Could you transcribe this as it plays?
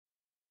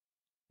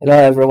Hello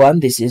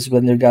everyone, this is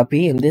Wonder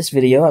Guppy. In this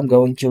video, I'm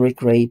going to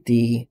recreate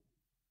the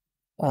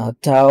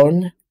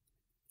town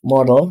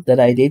model that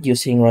I did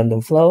using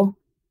Random Flow,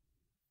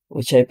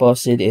 which I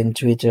posted in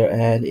Twitter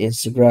and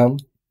Instagram.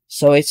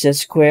 So it's a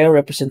square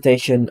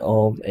representation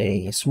of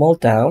a small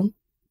town,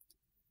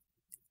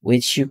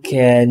 which you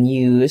can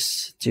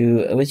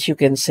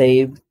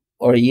save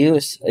or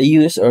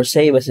use or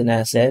save as an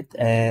asset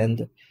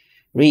and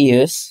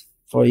reuse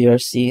for your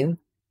scene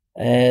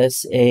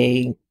as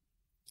a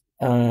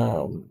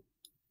um,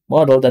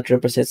 model that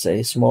represents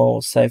a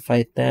small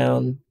sci-fi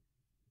town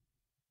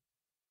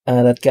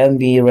that can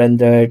be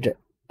rendered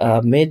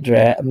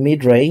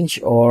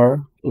mid-range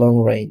or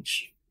long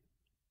range.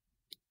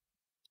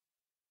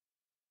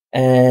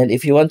 And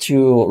if you want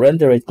to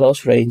render it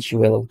close range, you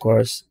will of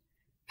course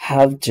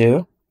have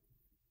to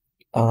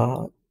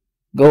uh,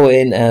 go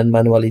in and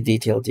manually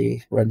detail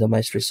the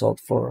randomized result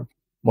for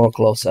more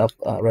close-up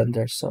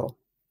render. So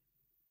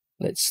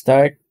let's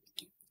start.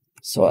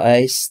 So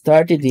I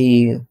started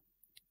the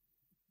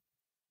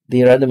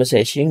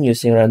randomization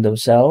using random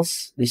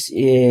cells. This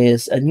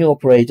is a new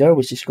operator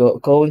which is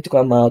going to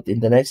come out in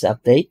the next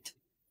update.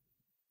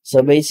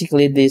 So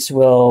basically, this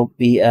will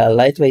be a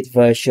lightweight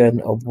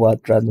version of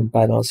what random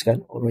panels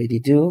can already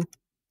do,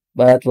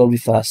 but will be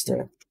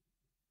faster.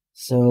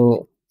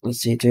 So let's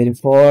see,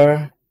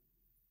 24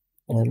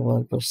 and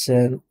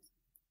 1%,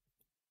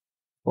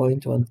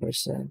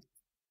 0.1%,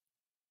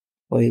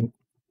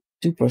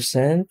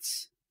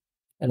 0.2%,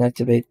 and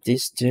activate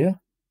these two.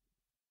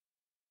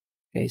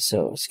 Okay,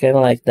 so it's kind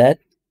of like that,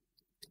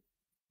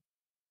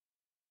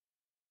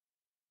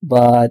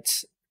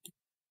 but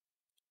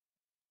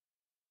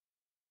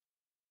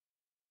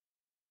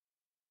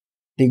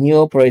the new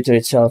operator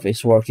itself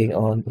is working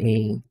on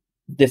a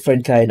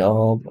different kind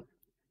of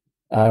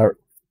uh,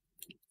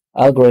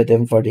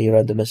 algorithm for the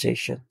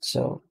randomization.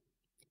 So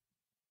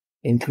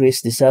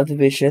increase the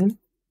subdivision.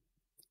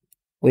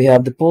 We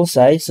have the pool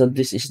size, so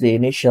this is the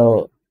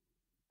initial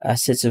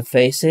sets of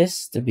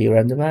faces to be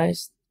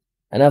randomized.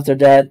 And after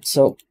that,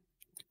 so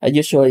I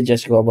usually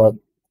just go about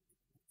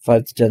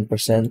 5 to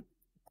 10%.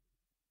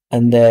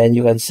 And then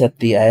you can set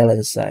the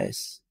island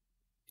size.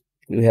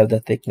 We have the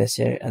thickness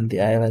here and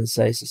the island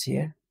size is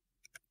here.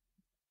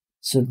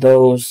 So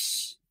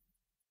those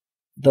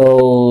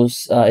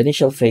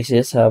initial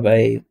faces have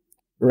a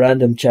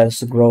random chance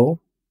to grow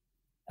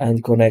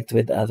and connect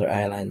with other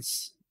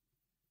islands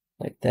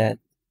like that.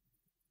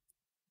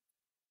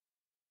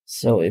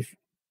 So if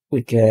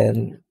we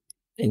can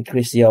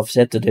increase the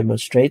offset to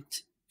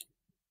demonstrate,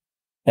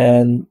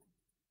 and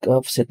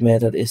offset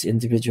method is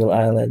individual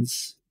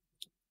islands,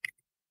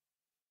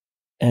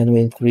 and we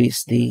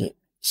increase the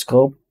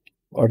scope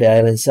or the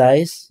island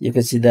size, you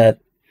can see that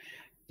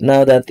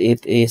now that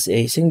it is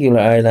a singular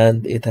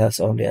island, it has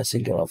only a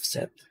single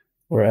offset,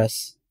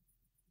 whereas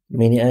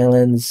many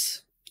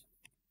islands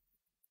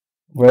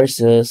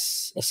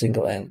versus a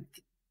single island.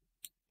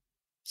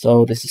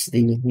 So this is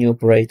the new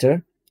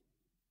operator,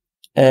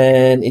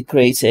 and it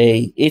creates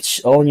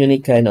each own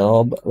unique kind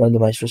of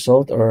randomized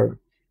result or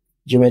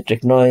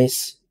geometric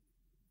noise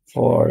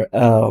for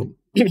a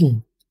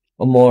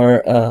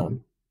more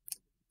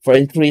for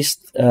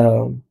increased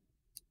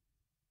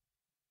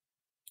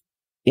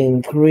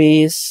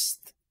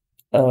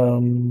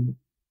um,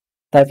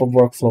 type of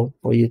workflow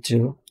for you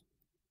to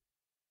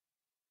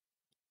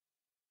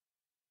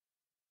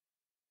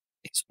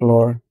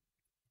explore.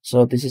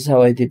 So this is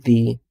how I did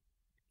the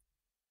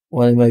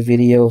one of my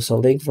videos. So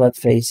link flat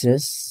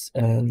faces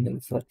and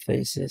link flat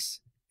faces,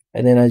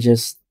 and then I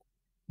just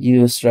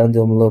used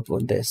random loop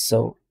on this.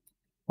 So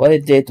what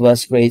it did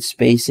was create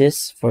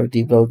spaces for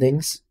the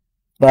buildings,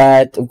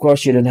 but of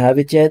course you don't have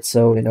it yet.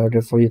 So in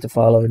order for you to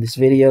follow in this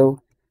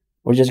video,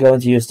 we're just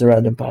going to use the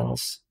random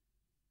panels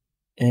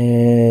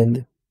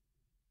and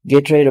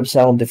get rid of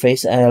some of the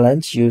face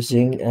islands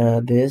using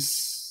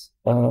this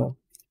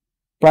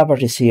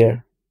properties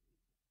here.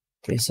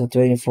 Okay, so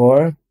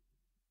 24,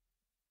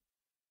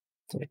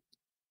 so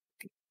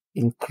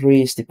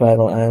increase the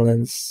panel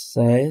islands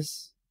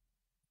size.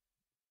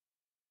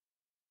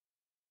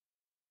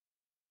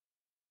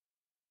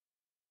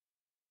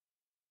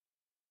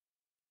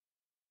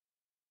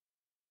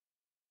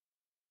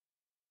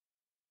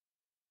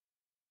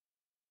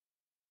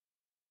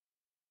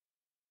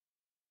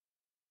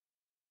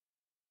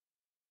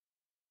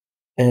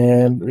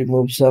 And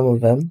remove some of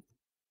them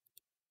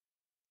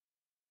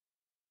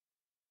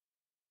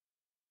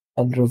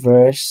and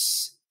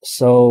reverse.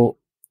 So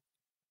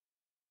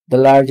the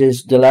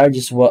largest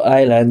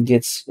island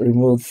gets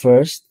removed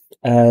first,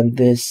 and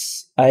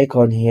this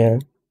icon here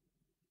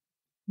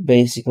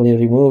basically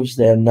removes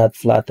them, not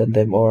flatten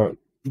them or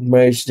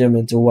merge them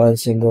into one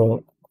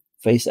single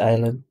face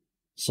island.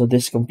 So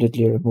this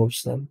completely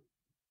removes them.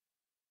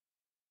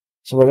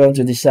 So we're going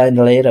to design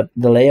the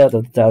layout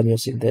of the town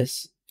using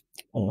this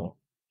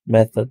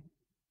method.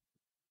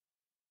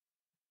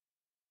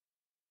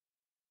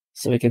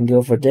 So we can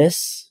go for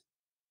this.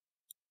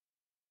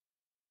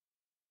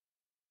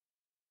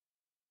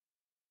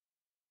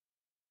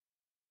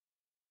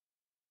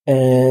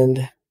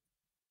 And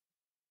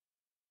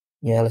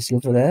Yeah, let's go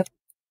for that.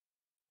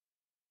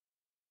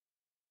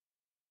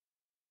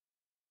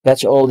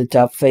 That's all the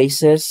top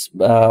faces.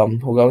 We're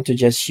going to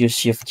just use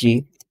Shift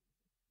G,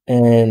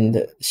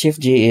 and Shift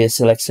G is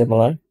select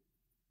similar.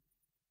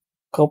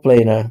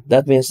 Coplanar,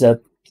 that means that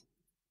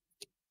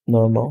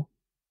normal.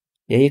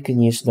 Yeah, you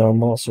can use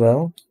normal as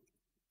well.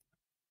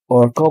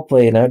 Or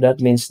coplanar, that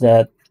means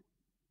that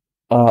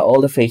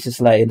all the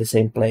faces lie in the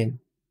same plane.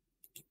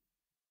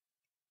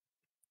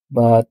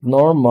 But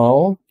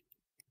normal,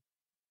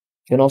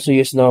 you can also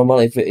use normal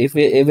if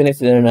even if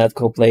they're not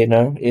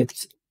coplanar.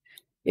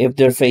 If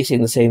they're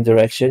facing the same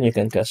direction, you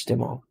can catch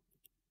them all.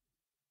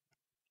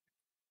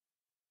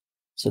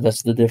 So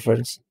that's the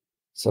difference.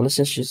 So let's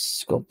just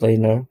use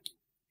coplanar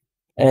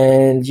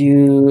and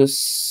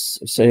use.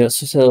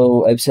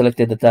 So I've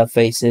selected the top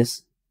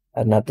faces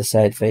and not the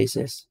side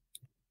faces.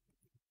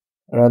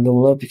 Random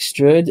loop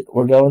extrude.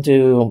 We're going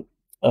to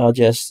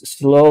just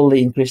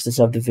slowly increase the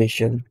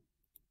subdivision.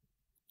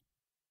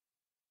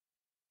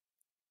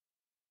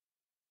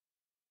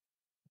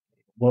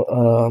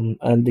 Well,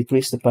 and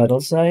decrease the panel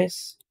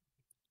size.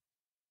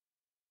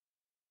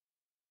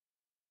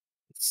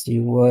 Let's see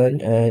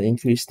one and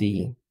increase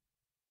the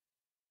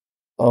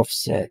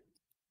offset.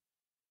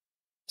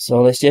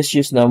 So let's just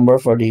use number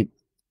for the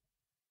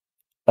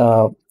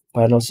uh,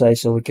 panel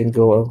size so we can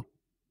go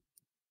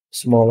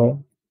smaller.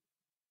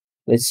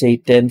 Let's say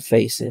 10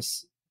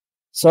 faces.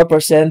 So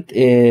percent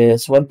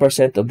is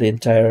 1% of the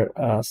entire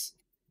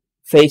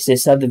face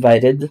is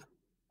subdivided.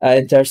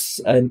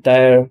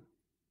 Entire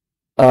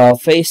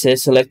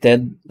faces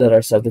selected that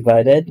are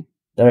subdivided,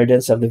 that are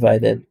then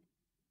subdivided,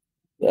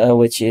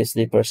 which is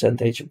the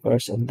percentage of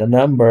person. The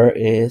number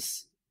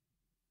is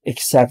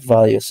exact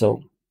value,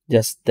 so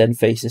just 10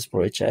 faces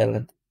for each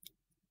island.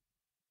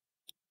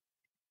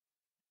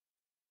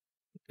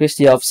 Increase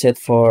the offset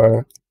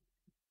for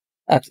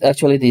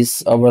actually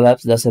these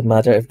overlaps doesn't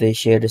matter if they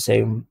share the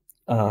same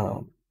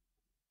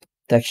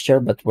texture,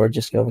 but we're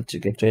just going to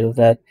get rid of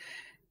that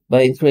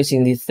by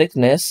increasing the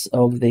thickness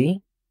of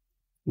the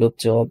loop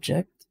to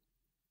object.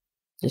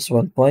 Just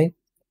 1 point.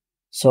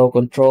 So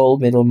control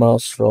middle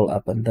mouse scroll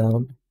up and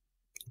down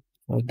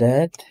for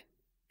that.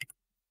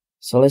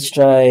 So let's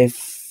try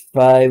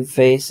 5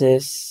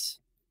 faces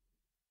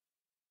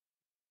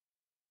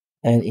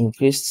and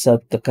increase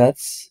the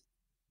cuts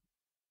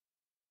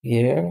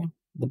here,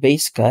 the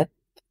base cut.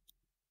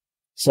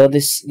 So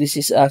this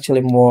is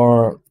actually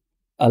more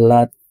a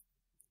lot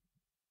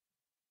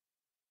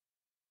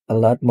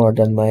more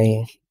than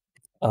my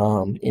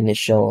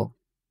initial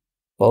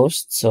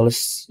post. So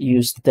let's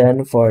use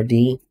 10 for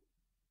the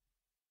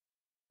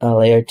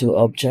layer 2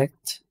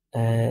 object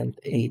and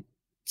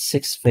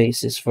 6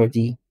 faces for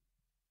the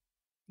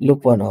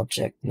loop 1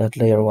 object, not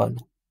layer 1,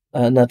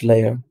 not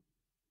layer.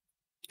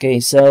 Okay,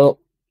 so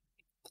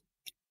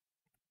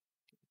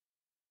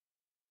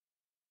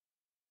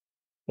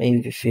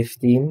maybe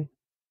 15.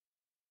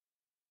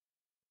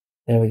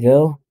 There we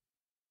go.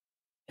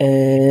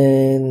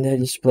 And I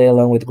just play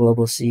along with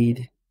global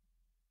seed.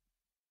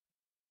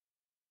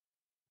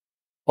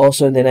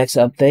 Also in the next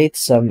update,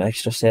 some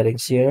extra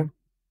settings here.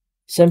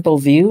 Simple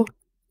view.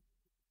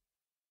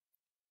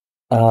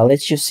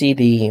 Let's just see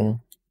the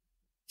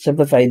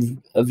simplified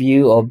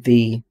view of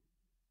the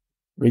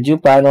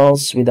redo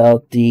panels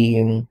without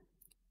the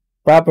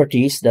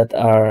properties that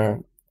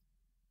are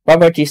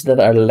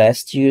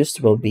less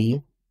used will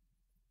be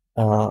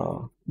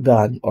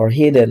gone or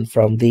hidden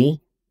from the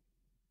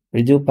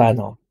redo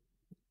panel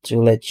to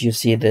let you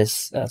see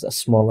this as a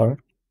smaller.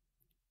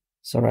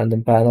 So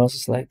random panels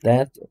is like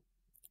that.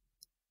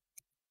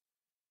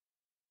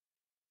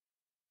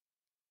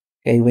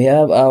 Okay, we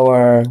have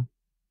our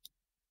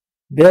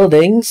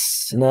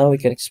buildings. Now we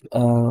can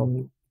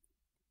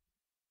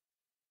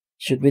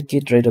should we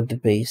get rid of the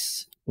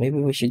base? Maybe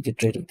we should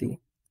get rid of the.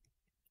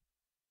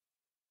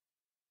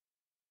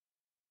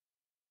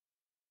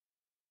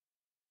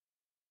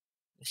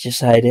 Let's just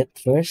hide it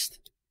first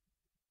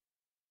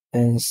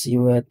and see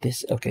what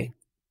this. Okay,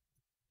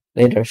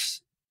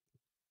 laters.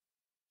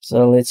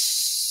 So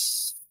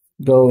let's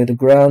go with the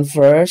ground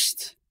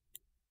first,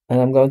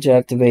 and I'm going to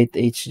activate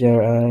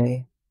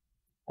HDRI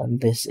on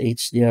this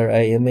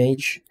HDRI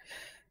image,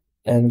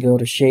 and go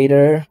to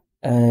shader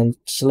and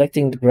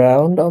selecting the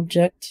ground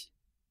object,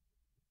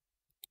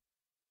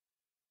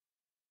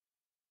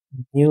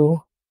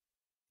 new,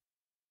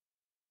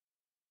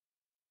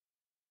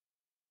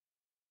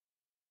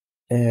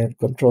 and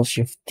Control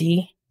Shift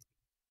T.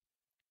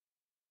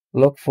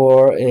 Look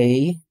for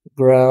a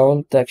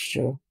ground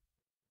texture.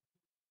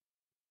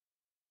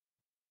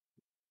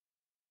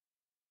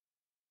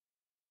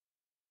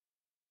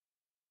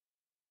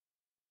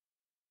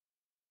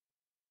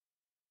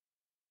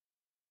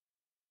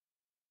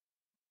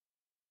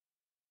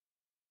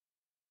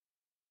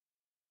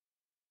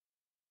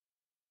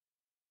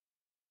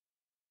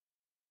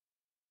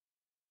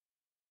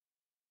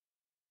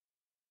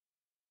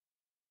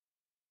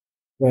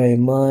 Try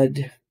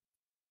mud.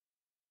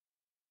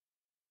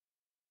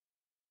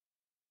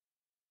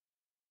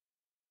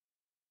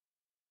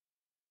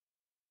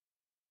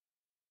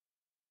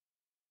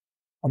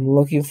 I'm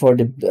looking for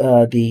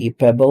the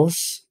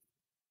pebbles.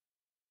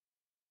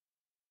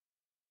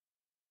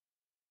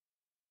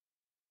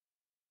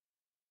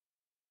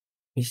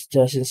 It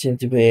doesn't seem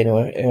to be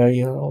anywhere.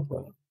 Area of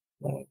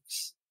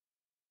blocks.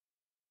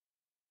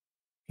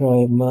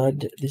 Dry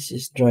mud. This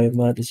is dry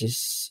mud. This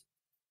is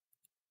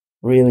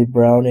really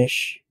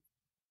brownish.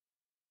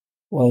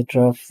 White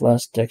rough,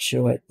 flash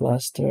texture, white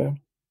plaster.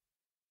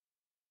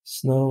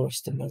 Snow or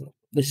stimulus.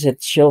 This is a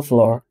chill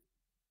floor.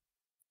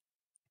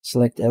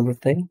 Select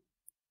everything.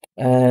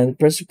 And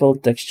principal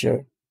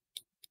texture.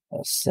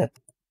 Set.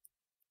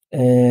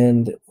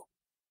 And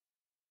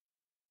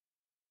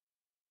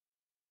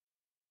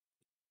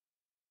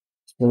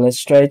so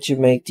let's try to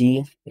make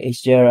the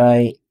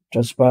HDRI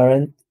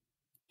transparent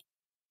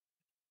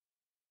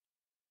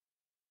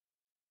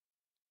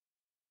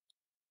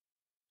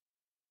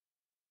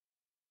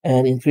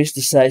and increase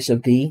the size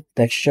of the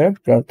texture,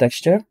 ground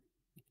texture.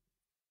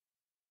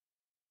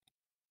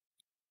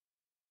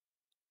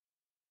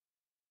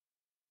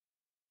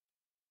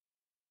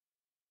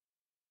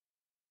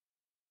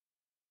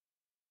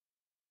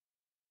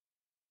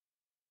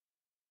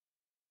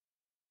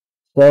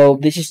 So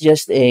this is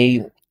just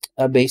a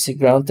basic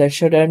ground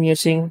texture that I'm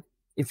using.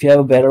 If you have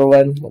a better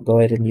one, go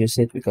ahead and use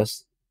it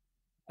because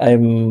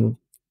I'm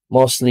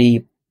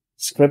mostly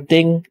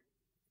scripting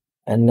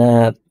and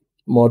not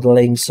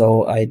modeling,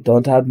 so I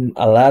don't have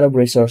a lot of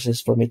resources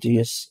for me to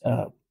use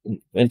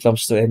when it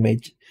comes to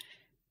image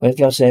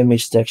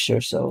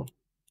texture. So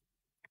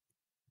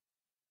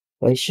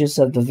let's use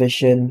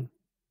subdivision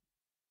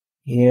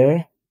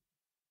here.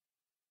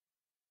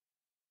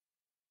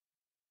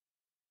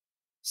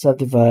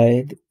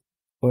 Subdivide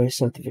or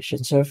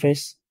subdivision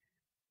surface.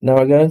 Now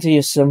we're going to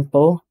use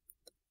simple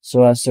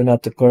so as to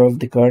not to curve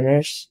the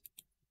corners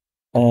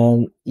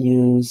and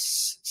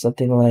use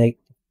something like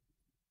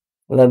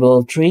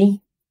level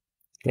 3.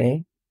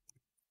 Okay,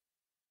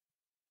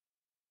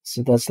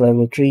 so that's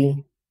level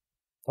 3.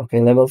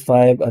 Okay, level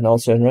 5 and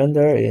also in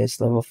render is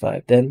level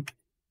 5. Then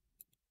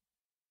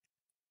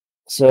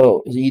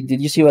so did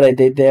you see what I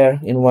did there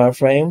in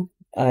wireframe?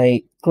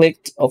 I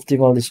clicked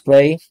optimal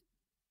display,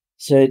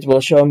 so it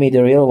will show me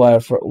the real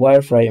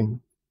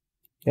wireframe.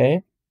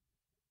 Okay,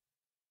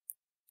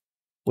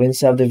 when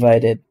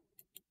subdivided,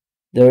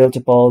 the real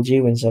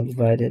topology when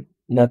subdivided,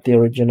 not the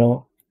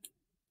original.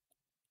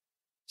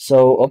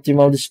 So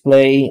optimal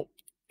display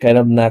kind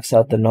of knocks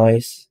out the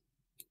noise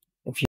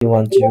if you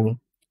want to,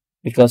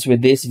 because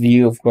with this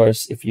view, of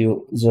course, if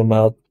you zoom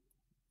out,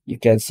 you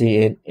can't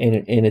see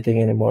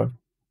anything anymore.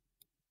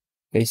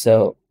 Okay,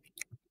 so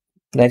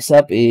next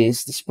up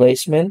is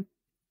displacement.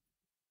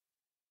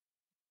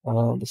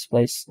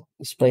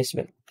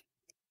 Displacement.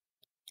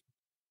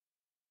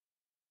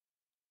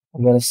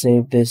 I'm gonna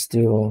save this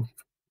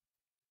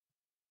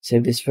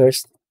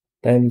first.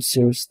 Time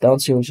series down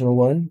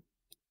 001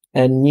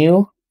 and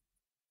new,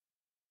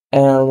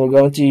 and we're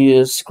going to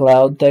use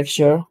cloud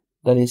texture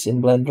that is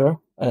in Blender.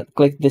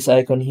 Click this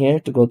icon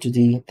here to go to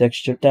the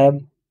texture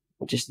tab,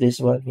 which is this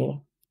one here.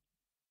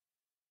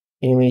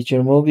 Image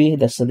or movie,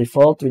 that's the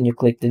default when you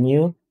click the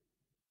new.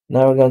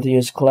 Now we're going to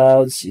use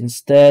clouds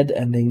instead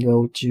and then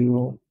go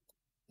to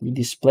the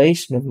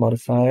displacement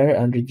modifier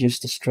and reduce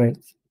the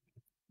strength.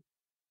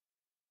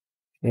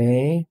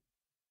 Okay.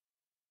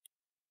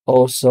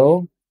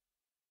 Also,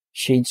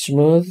 shade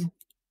smooth.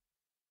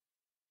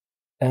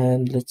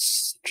 And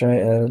let's try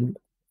and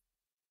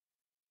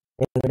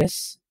render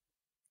this.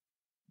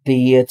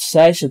 The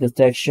size of the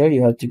texture,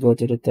 you have to go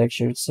to the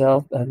texture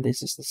itself, and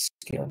this is the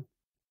scale.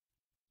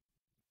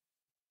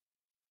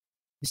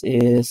 This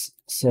is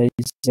size,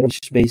 which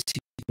is basically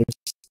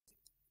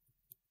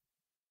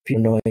pure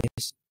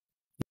noise.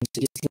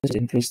 Let's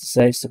increase the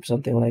size to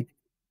something like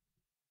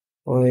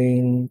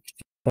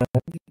 0.5,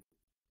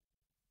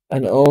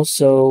 and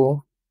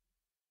also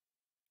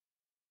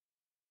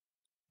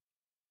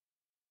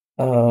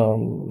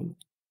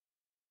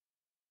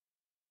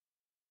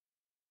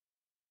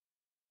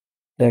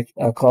the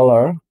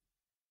color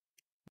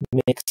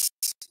mix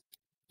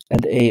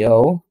and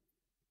AO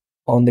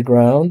on the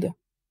ground.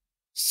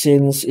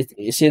 Since it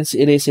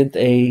isn't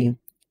a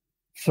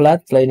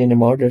flat plane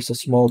anymore, there's a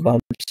small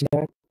bump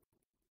there.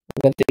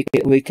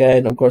 We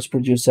can of course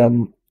produce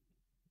some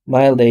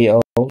mild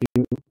AO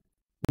to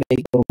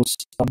make those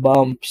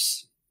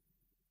bumps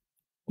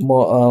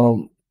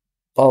more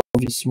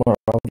obvious, more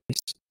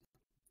obvious.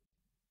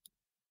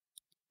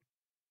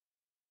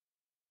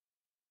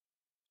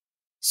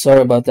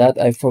 Sorry about that.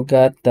 I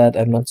forgot that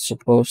I'm not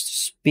supposed to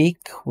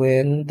speak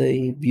when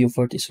the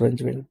viewport is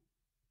rendering.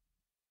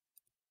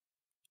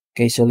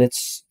 Okay, so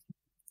let's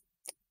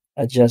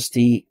adjust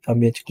the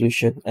ambient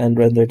occlusion and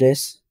render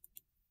this.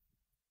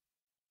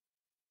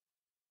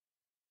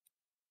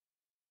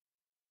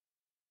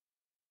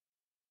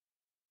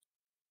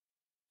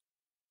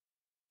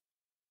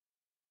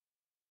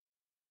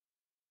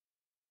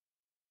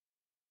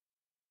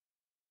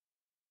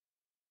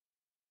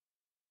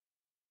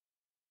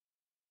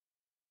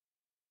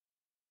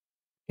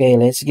 Okay,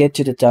 let's get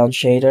to the town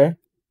shader.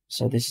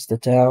 So this is the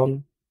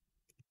town.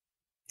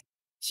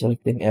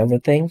 Selecting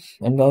everything.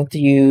 I'm going to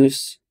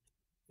use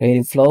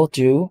creative flow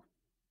to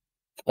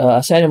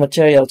assign a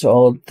material to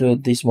all to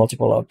these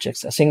multiple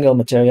objects. A single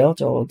material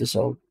to all these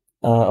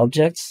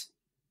objects.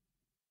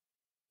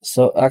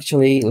 So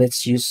actually,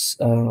 let's use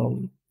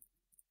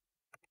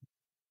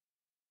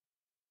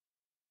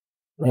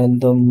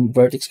random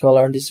vertex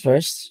color on this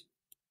first.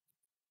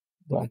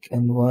 Black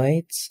and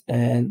white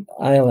and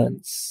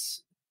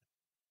islands.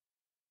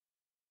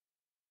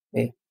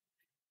 Okay.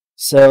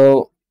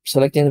 So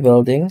selecting the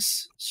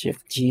buildings,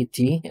 Shift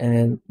GT,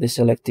 and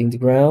deselecting the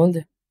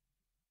ground.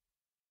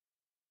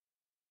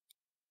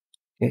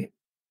 Okay,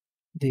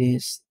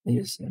 this,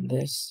 and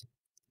this.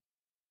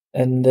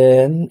 And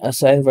then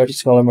assign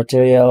vertex color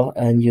material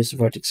and use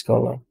vertex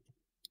color.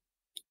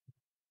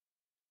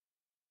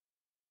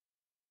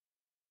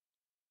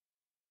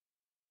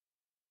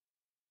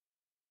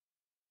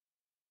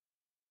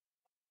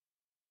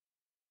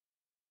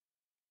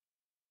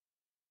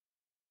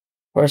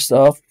 First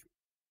off,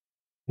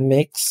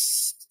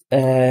 mix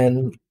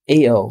and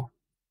AO.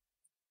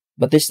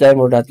 But this time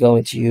we're not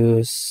going to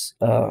use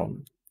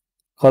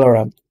color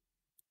ramp.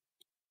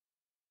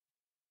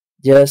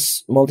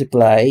 Just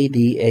multiply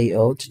the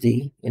AO to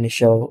the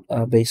initial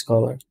base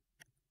color.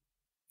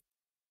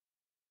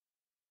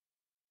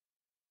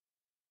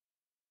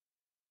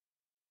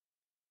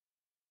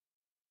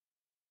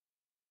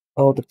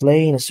 Oh, the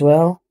plane as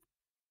well.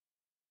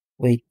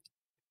 Wait,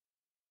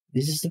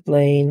 this is the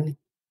plane,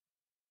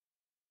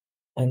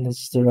 and this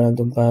is the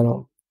random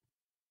panel.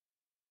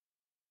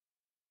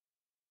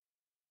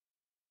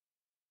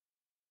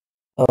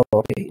 Oh,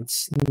 okay,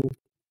 it's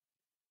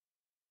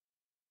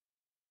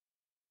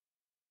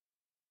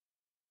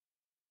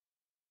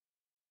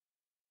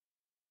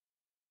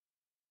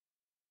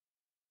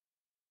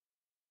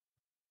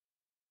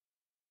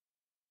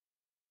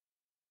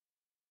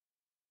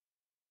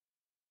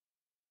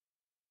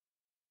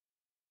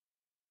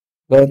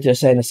going to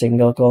assign a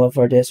single color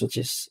for this, which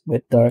is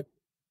with dark.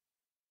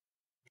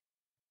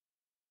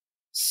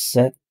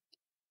 Set.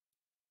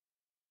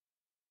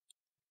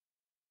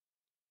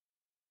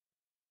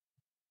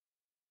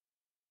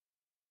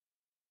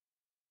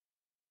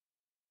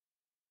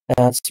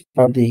 That's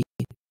probably,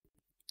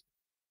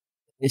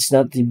 it's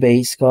not the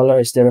base color,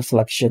 it's the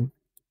reflection.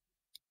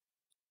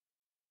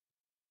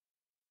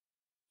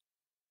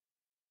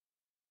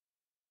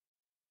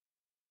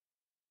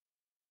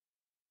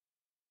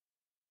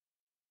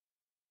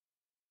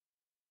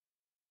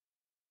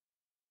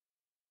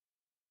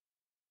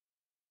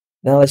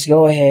 Now let's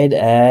go ahead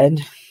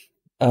and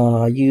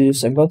I'm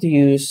going to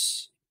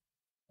use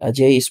a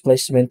JS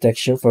placement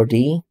texture for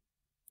the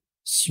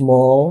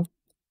small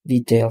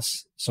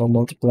details. So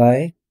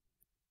multiply,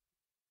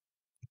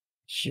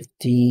 Shift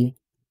T,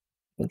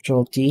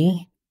 Control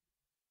T.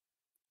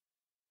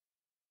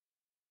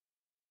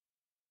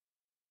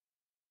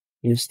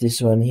 Use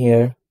this one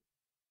here.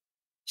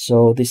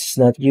 So this is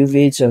not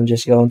UV, so I'm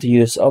just going to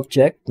use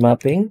object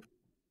mapping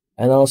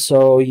and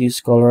also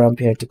use color ramp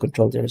here to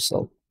control the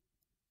result.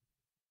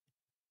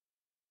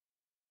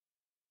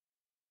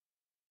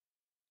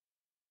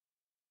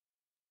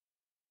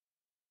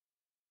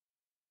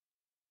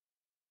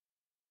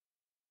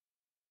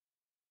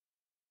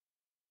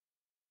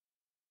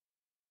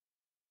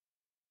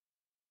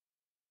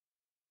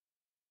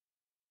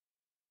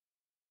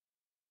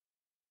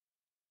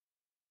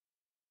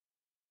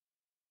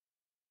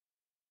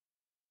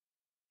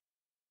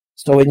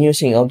 So when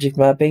using object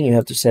mapping, you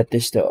have to set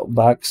this to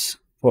box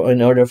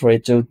in order for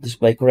it to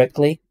display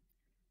correctly.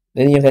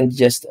 Then you can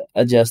just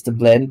adjust the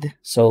blend.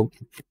 So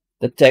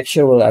the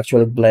texture will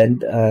actually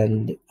blend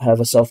and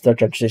have a softer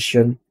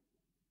transition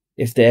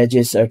if the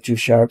edges are too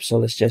sharp. So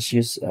let's just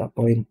use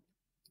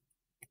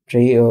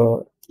 0.3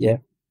 or yeah.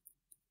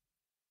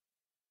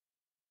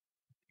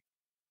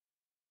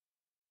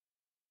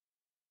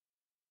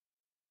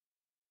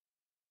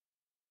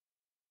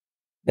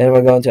 Then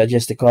we're going to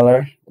adjust the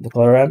color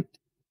ramp.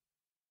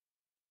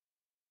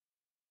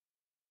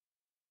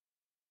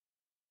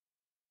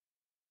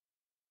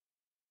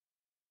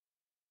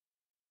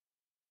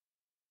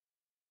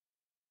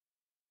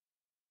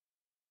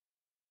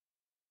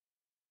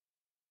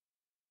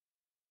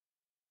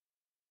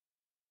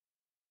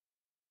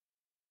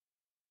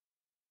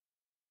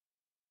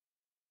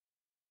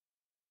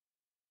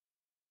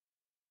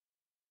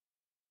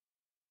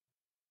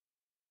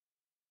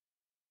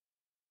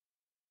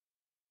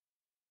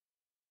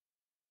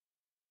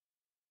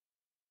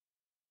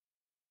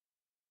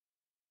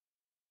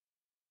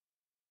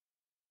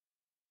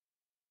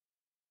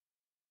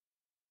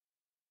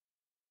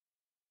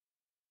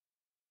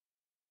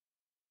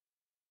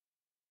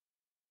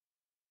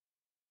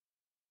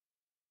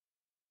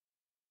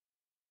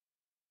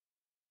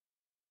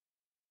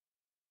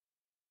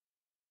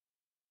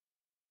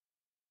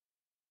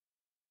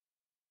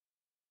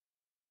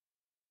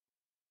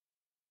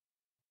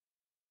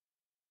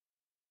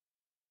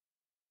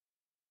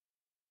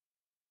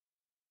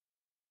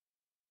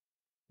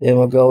 Then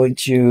we're going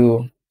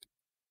to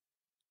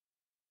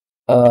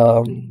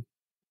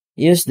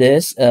use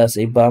this as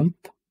a bump.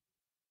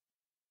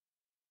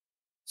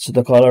 So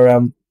the color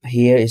ramp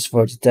here is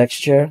for the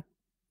texture,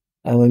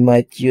 and we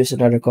might use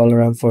another color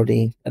ramp for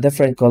a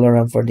different color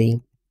ramp for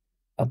the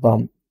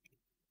bump.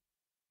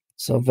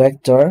 So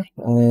vector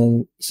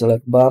and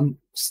select bump.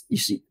 You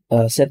see,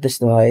 set this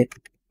to height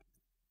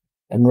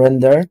and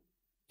render.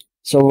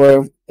 So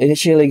we're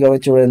initially going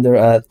to render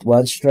at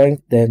 1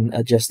 strength, then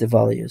adjust the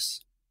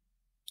values.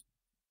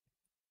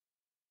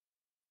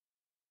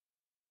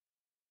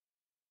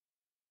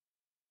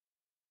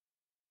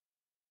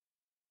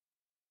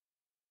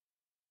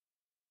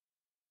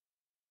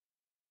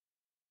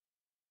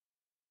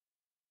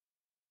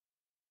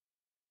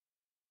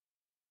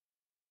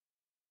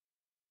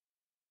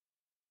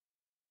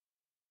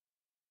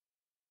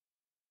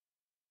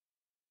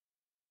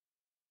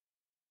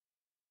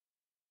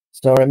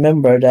 So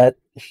remember that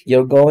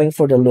you're going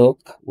for the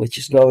look, which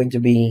is going to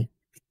be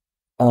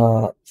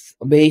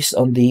based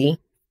on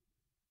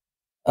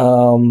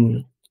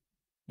um,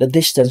 the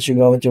distance you're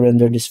going to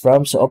render this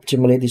from. So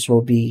optimally, this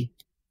will be,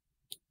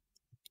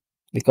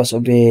 because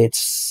of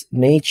its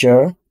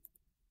nature,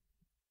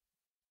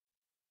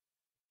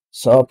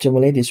 so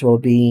optimally this will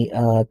be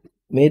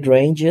mid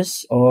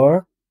ranges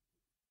or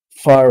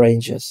far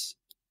ranges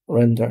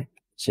render.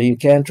 So you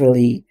can't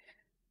really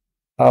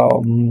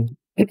um,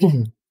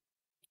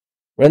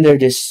 render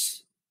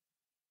this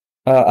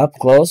up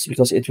close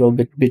because it will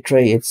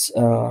betray its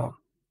um,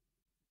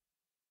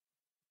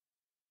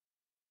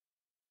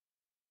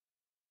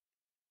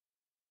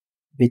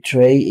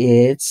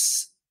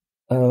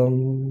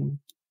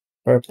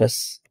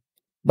 purpose.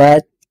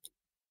 But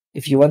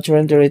if you want to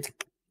render it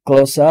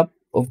close up,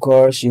 of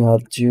course you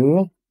have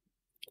to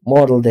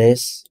model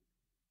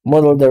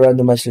model the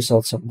randomized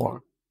results some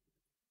more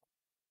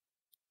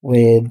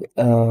with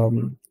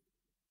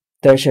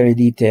tertiary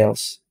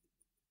details.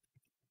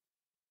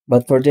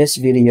 But for this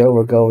video,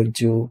 we're going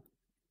to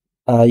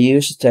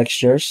use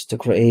textures to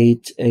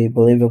create a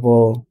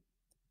believable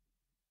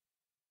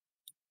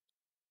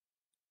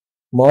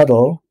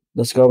model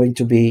that's going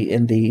to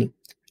be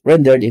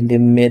rendered in the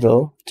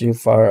middle to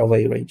far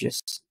away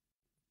ranges.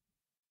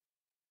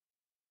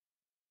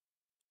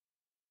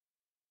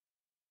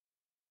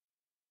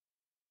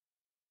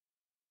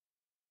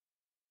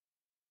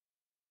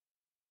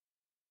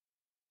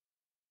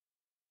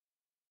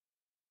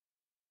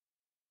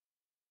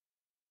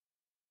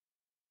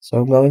 So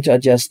I'm going to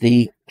adjust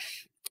the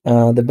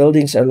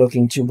buildings are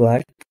looking too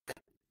black.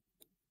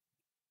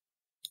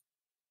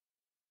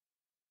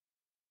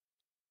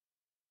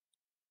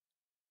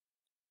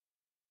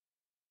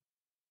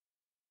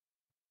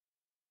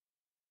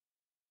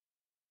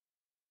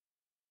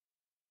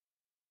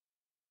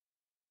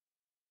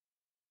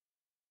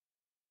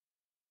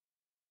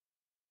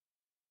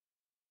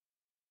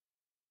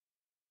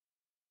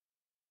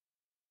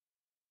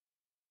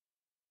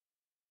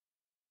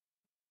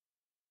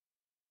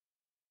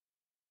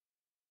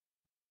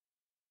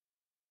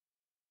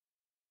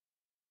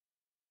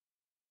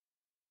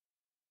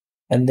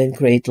 And then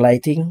create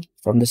lighting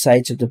from the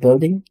sides of the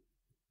building.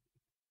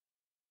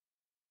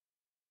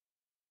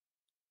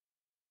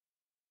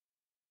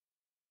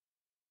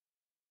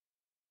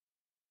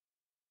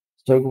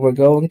 So we're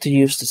going to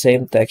use the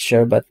same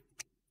texture but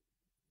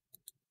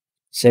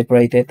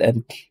separate it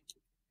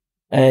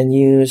and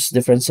use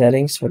different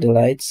settings for the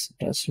lights: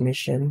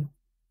 transmission,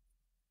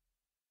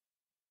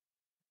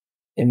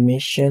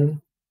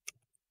 emission,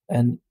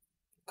 and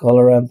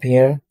color ramp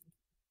here.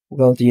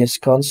 We're going to use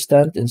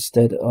constant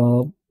instead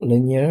of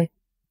linear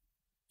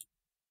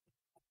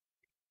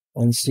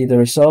and see the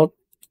result.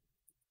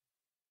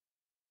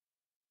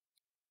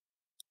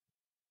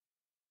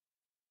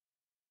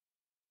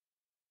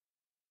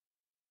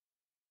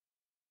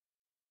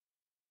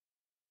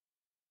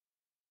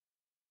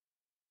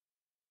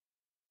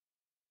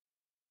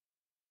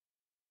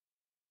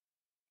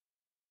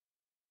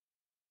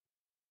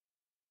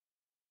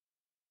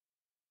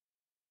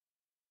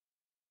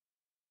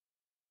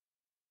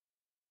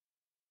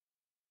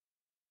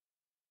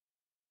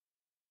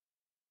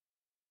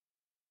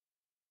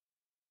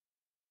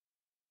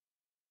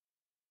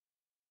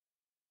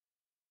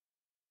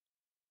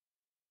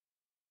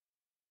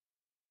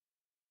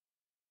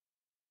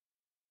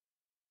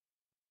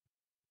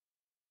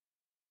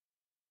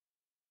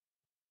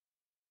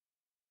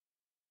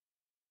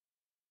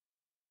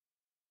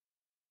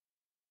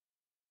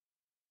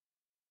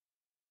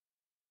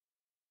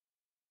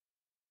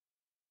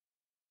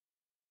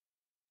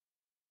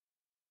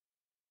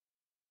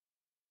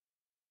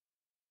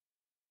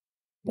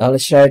 Now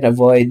let's try and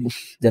avoid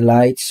the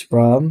lights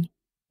from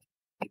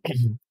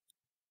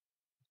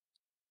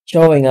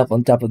showing up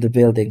on top of the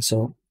building,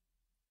 so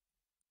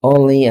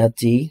only at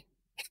the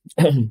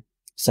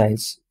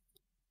sides.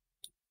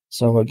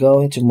 So we're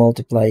going to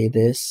multiply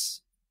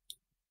this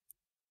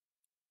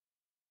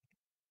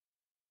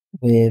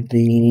with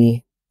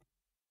the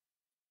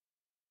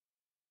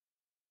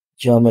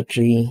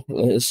geometry.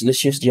 Let's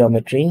use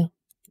geometry.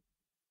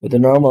 With the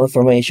normal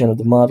information of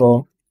the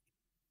model,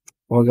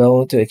 we're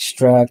going to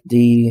extract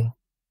the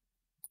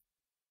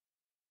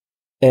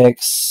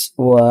X,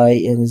 Y,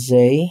 and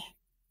Z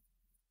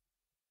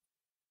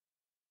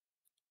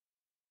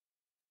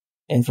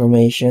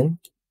information.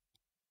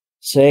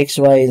 So X,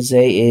 Y, and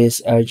Z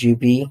is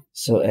RGB.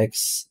 So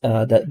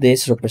that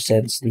this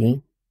represents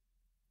the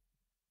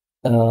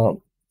uh,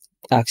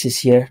 axis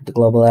here, the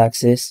global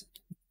axis.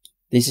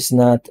 This is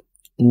not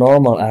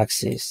normal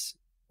axis.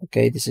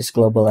 Okay, this is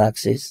global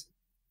axis.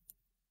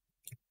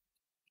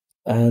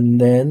 And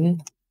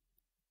then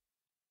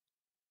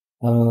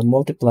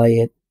multiply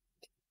it.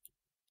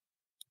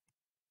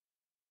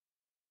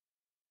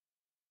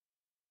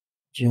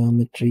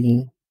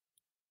 Geometry.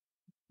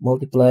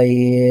 Multiply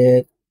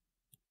it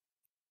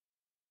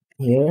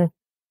here.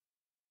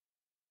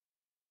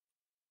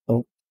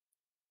 Oh,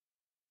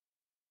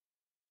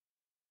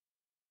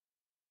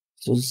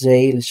 so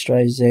Z, let's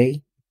try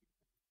Z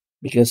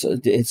because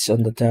it's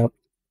on the top.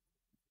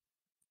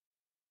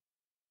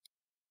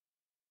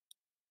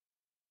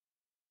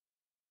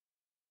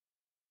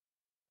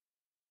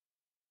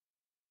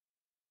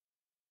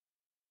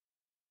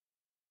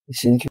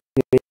 It's increase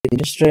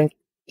the strength,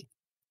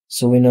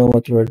 so we know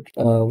what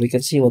we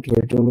can see what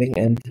we're doing,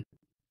 and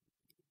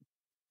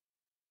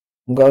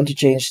I'm going to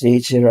change the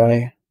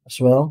HDRI as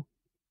well.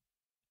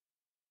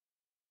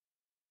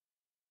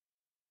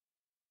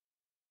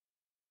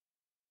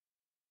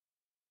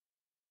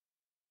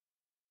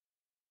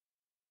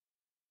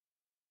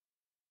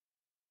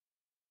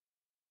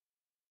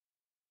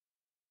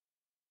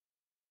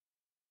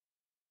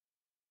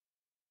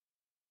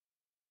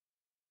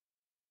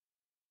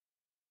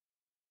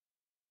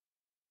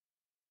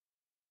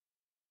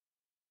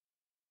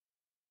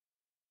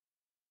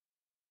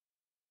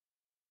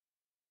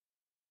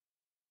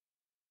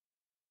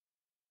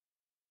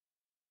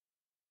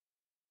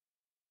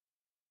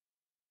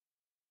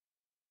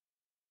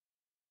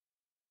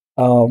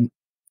 Um,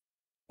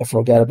 I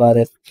forgot about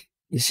it.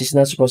 This is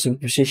not supposed to be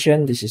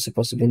precision. This is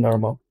supposed to be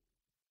normal.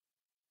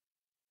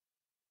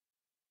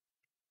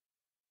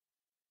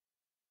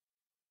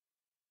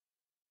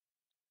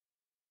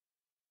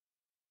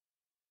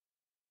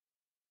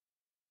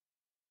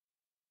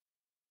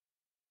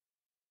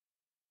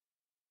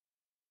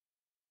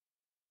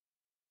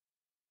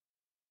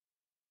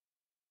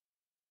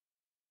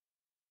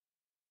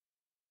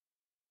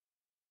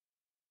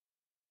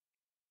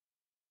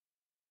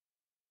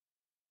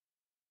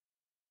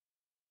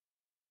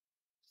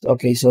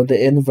 Okay, so the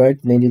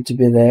invert needed to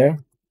be there.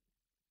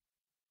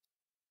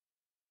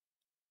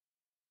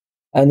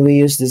 And we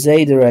use the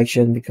Z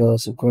direction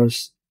because, of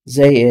course,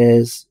 Z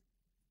is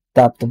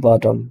top to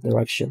bottom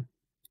direction.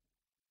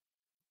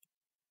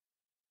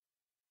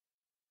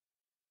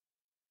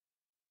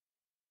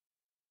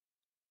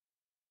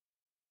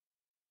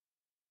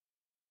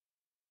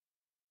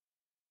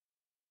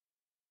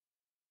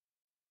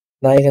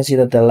 Now you can see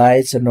that the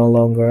lights are no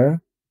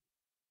longer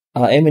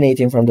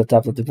emanating from the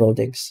top of the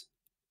buildings.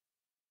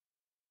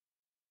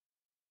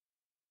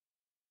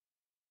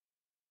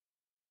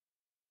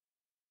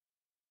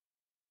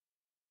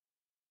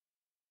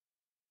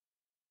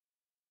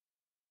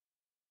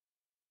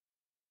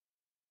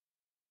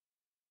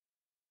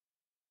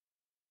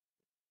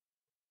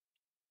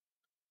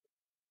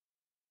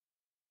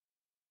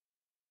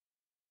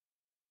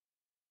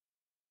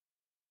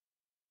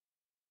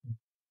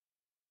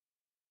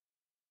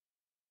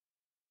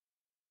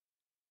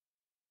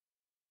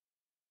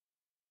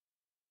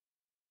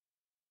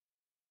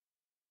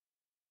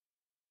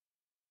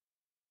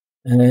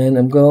 And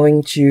I'm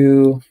going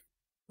to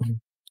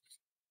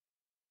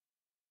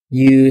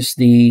use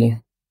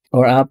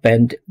or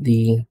append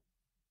the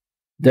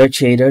dirt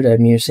shader that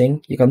I'm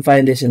using. You can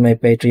find this in my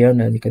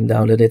Patreon and you can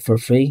download it for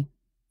free.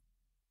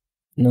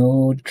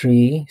 Node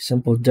 3,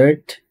 simple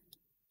dirt,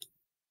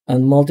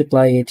 and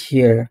multiply it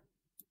here.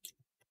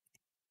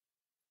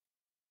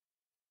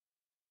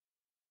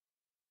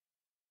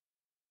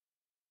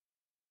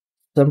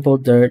 Simple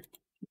dirt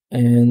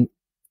and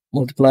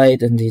multiply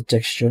it in the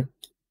texture.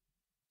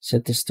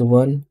 Set this to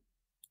 1.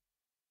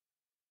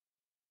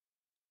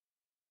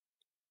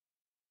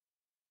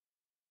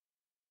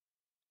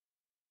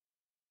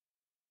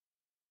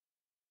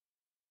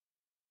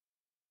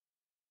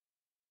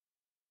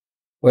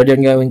 I'm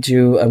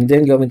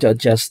then going to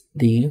adjust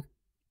the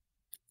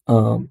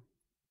um,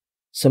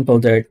 simple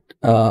dirt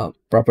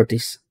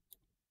properties.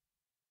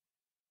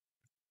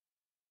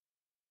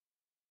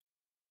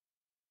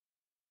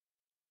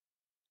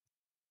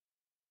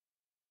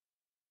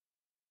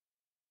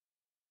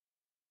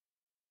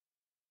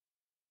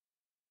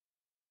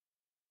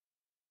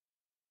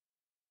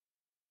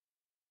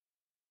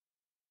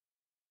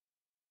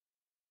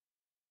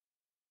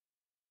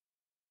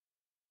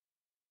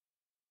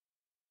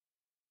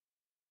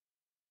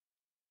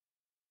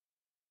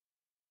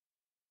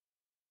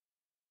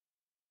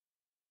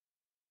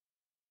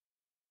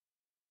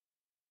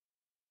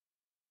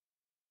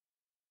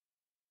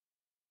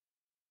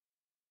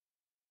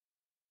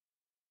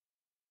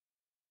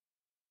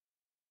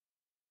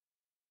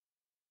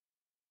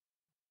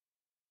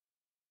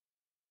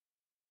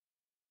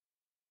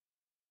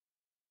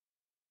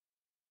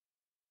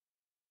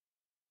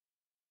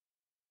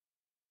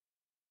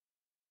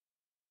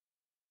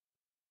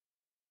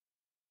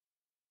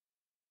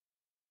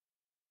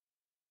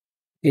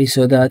 Okay,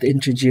 so that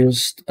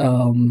introduced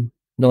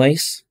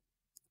noise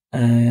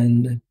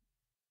and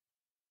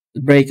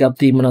break up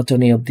the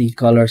monotony of the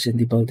colors in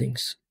the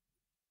buildings.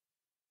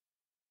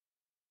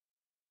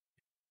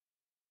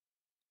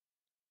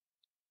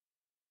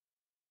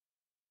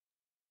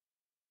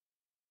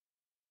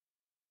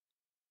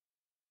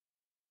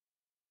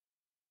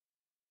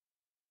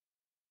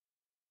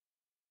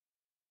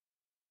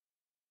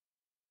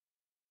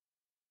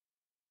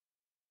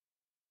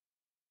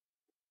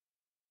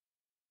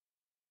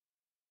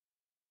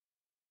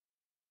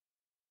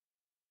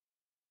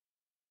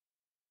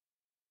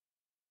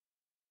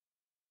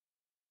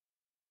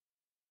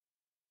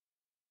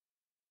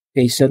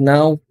 Okay, so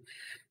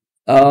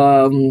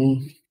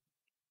um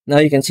now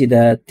you can see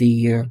that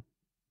the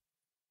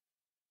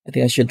I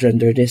think I should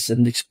render this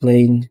and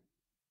explain.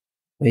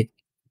 Wait,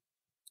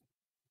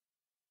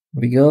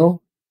 here we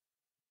go.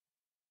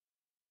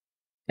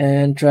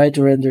 And try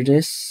to render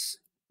this.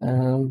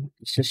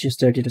 Let's just use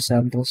 32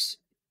 samples.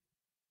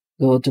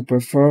 Go to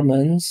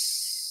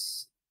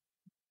performance,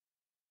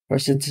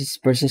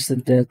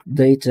 persistent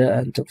data,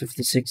 and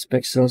 256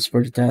 pixels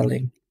for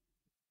detailing.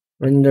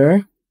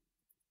 Render.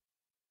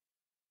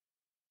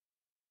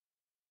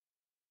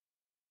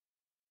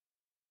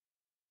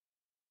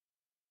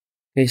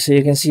 Okay, so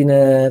you can see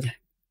that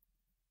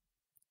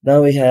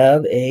now we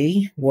have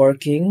a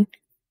working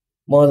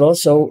model.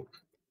 So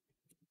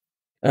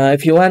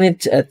if you want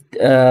it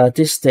at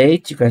this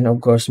state, you can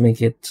of course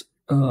make it.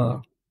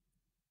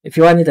 If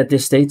you want it at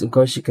this state, of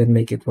course you can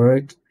make it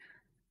work.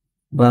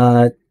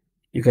 But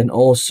you can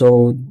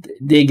also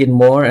dig in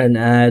more and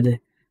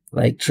add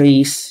like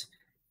trees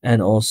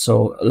and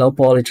also low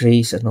poly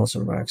trees and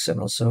also rocks and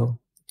also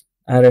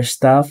other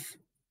stuff.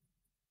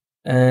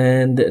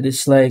 And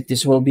this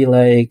will be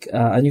like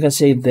and you can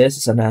save this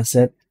as an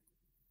asset,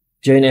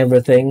 join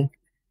everything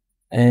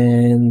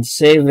and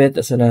save it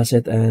as an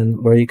asset,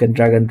 and where you can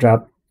drag and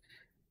drop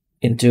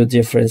into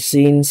different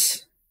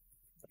scenes.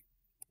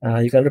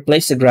 You can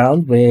replace the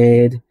ground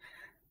with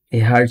a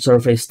hard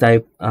surface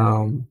type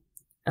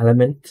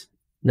element,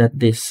 not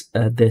this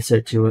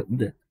desert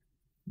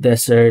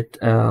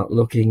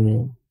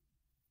looking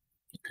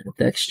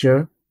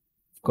texture,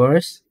 of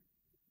course,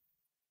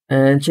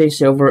 and change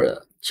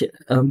the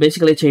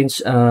basically change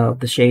the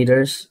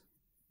shaders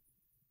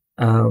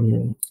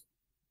um,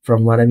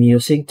 from what I'm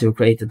using to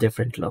create a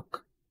different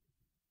look.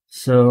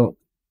 So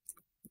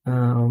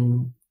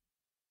um,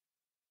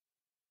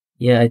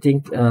 yeah, I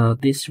think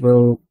this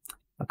will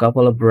a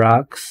couple of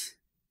rocks,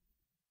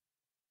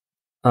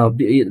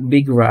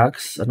 big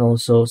rocks, and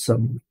also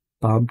some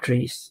palm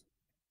trees,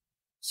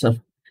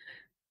 some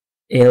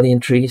alien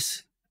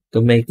trees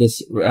to make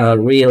this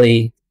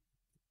really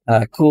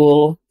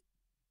cool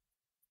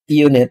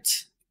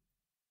unit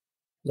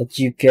that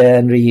you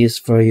can reuse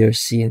for your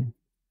scene.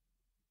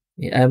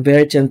 Yeah, I'm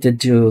very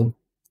tempted to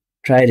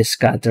try the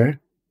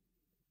scatter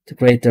to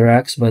create the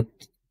rocks, but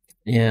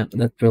yeah,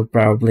 that will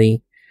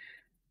probably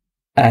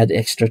add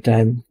extra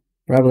time.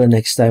 Probably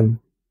next time,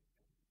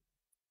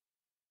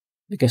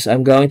 because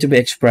I'm going to be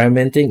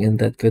experimenting and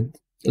that could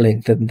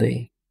lengthen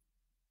the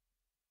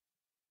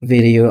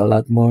video a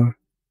lot more.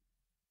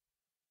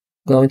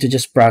 Going to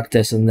just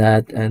practice on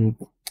that, and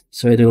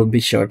so it will be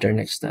shorter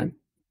next time.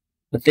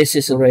 But this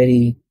is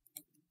already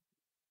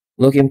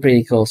looking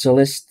pretty cool. So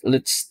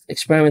let's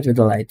experiment with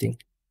the lighting.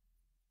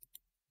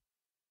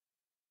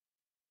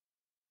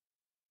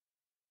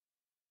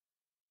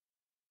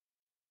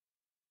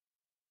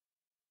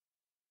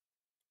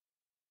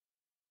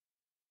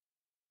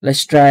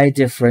 Let's try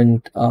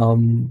different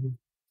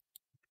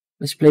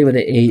let's play with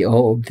the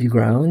AO of the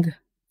ground.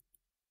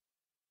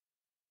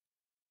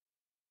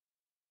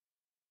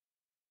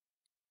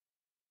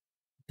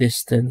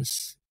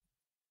 Distance.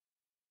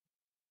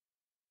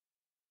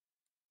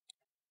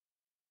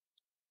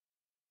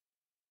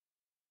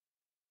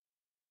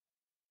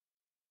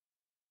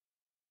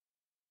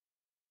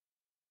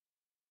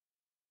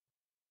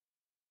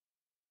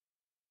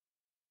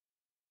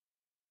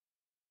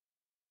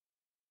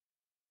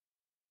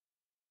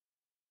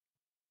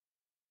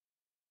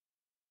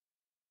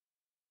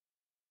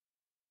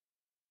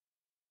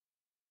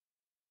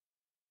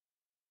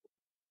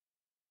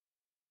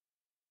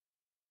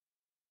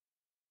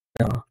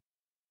 No.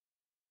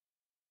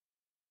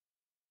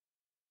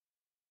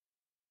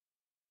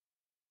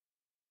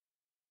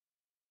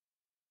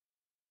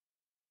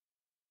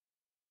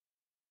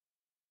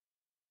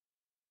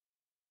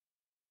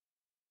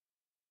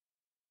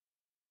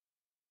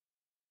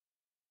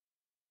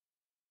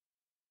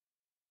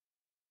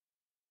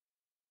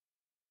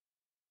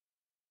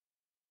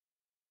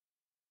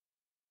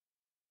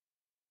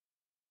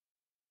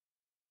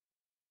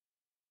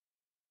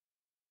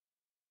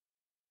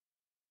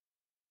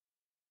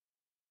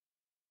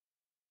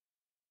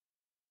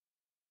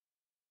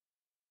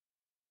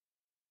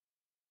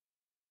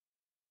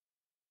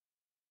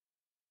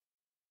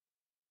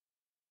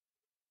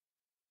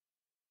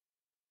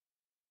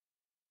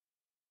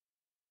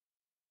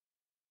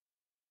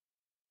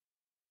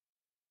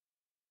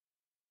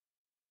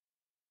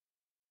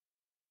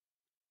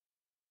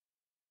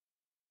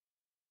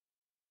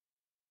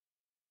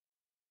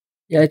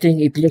 Yeah, I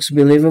think it looks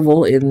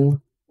believable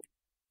in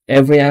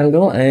every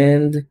angle.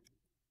 And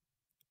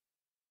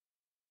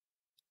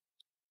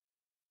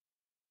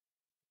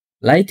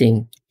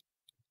lighting.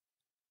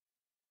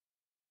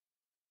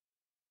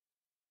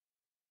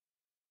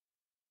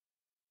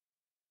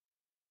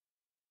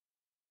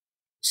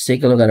 Let's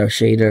take a look at our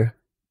shader.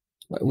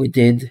 What we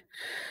did.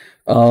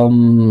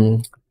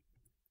 Um,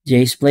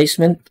 J's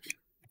placement.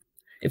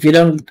 If you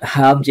don't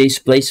have J's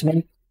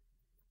placement,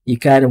 you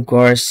can, of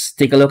course,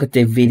 take a look at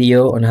the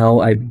video on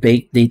how I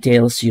bake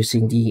details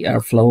using the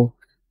Airflow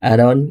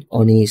add-on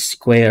on a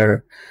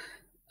square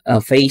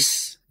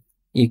face.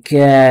 You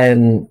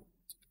can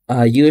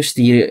use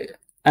the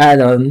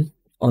add-on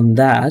on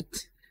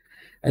that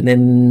and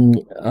then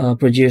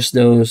produce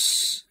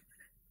those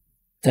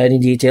tiny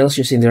details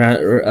using the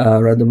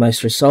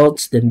randomized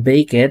results, then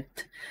bake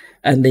it,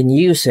 and then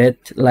use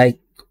it like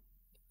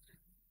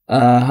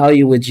how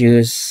you would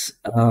use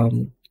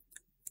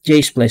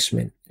J's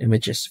placement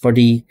images for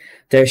the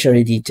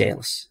tertiary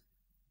details.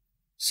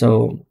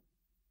 So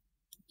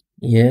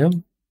yeah,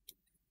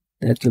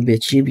 that could be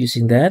achieved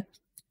using that.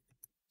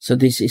 So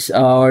this is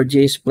our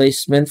J's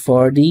placement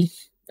for the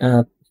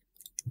uh,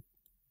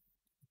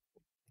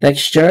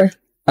 texture,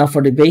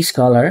 for the base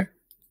color,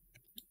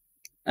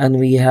 and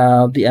we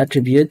have the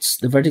attributes,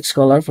 the vertex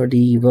color for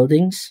the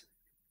buildings,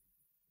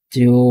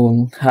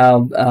 to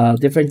have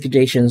different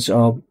gradations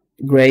of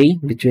gray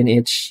between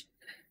each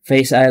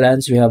face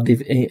islands. We have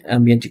the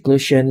ambient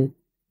occlusion,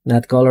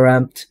 not color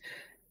amped,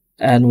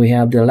 and we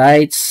have the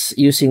lights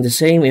using the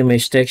same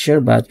image texture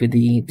but with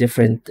the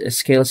different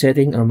scale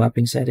setting or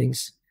mapping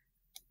settings,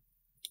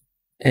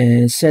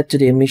 and set to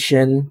the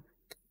emission.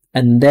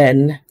 And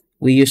then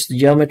we use the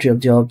geometry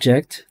of the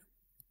object,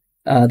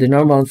 the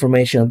normal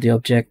information of the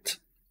object,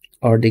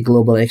 or the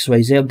global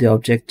XYZ of the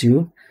object,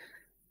 to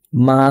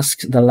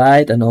mask the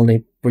light and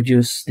only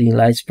produce the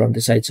lights from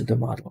the sides of the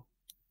model.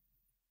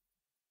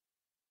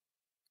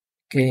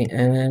 Okay,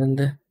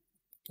 and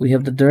we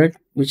have the dirt,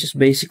 which is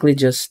basically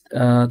just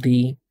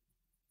the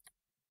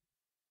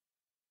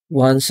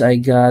ones I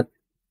got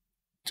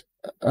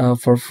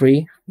for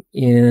free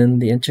in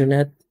the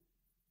internet.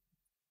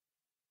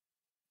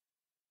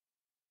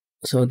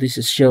 So this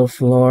is shell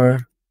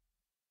floor,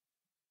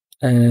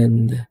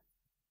 and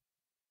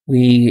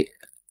we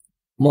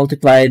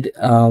multiplied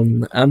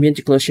ambient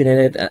occlusion in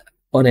it,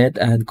 on it,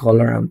 and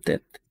color amped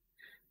it.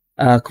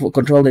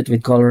 Controlled it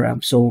with color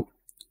amp, so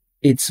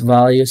its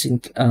values in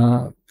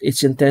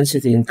its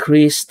intensity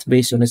increased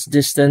based on its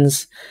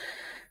distance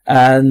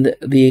and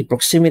the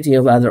proximity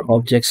of other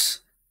objects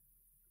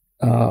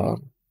uh,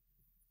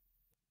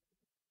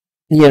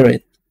 near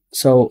it.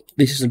 So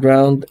this is the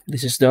ground,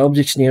 this is the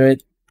objects near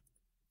it.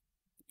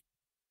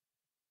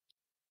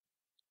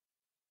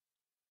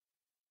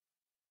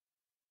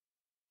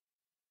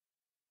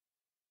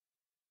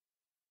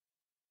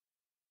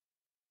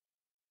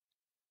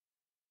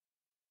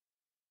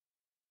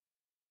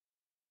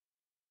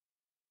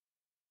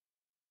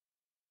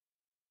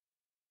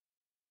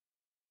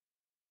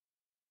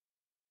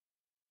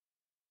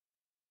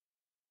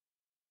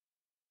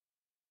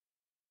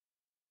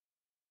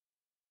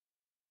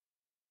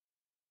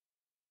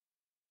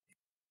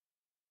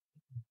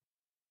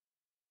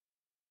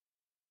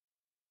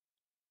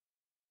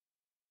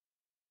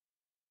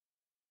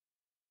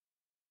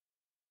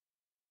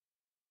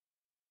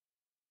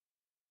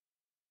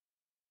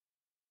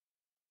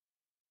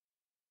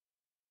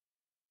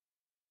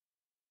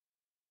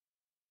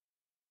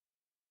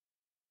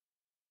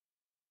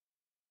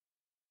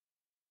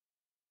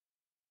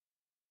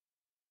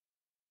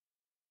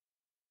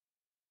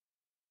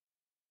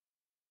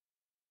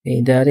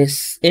 Okay, that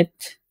is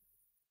it.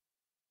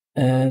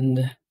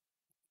 And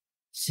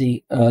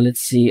see, let's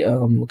see,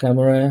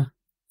 camera,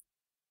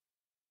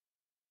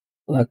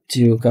 lock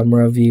to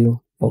camera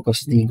view,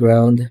 focus the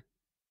ground,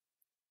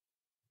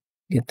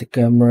 get the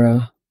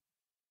camera,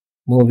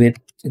 move it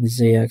in the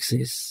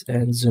z-axis,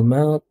 and zoom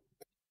out.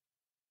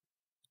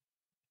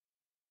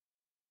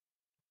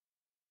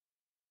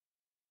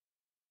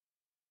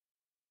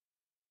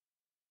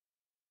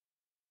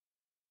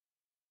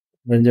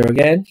 Render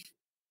again.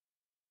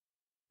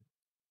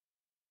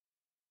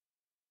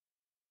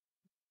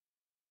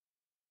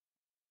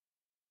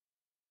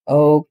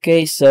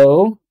 Okay,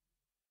 so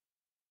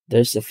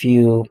there's a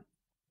few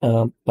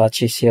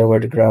patches here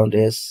where the ground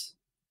is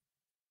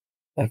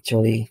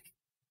actually,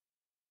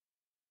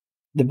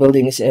 the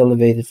building is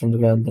elevated from the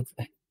ground,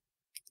 but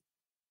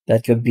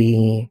that could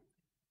be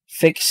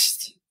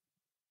fixed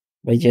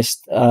by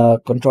just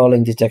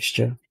controlling the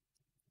texture.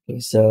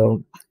 Okay,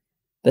 so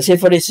that's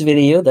it for this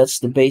video. That's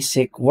the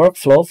basic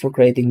workflow for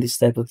creating this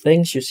type of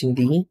things using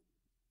the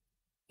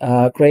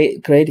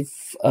creative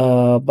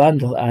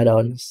bundle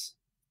add-ons.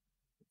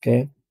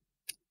 Okay,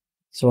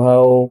 so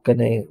how can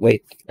I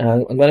wait?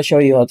 I'm gonna show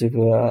you how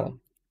to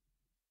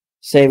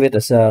save it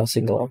as a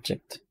single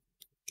object.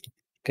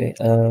 Okay,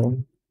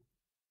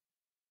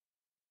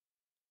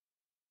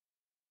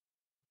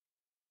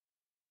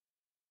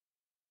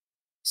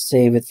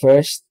 save it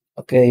first.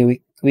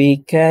 Okay, we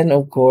can,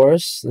 of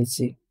course, let's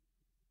see.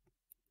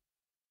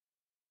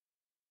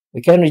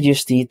 We can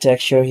reduce the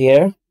texture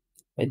here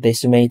by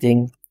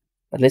decimating,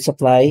 but let's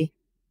apply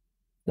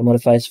the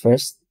modifiers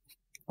first,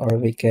 or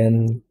we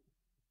can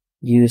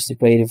use the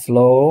creative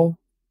flow,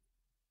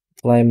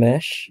 apply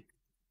mesh,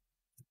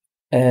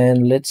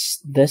 and let's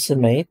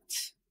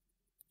decimate.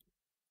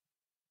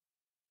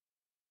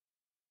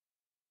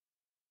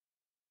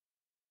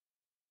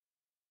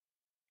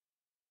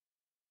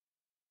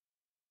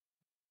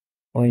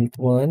 Point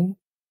 1,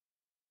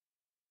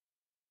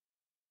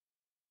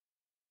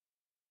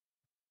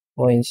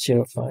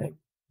 0.05.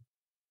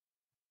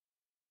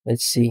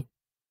 Let's see.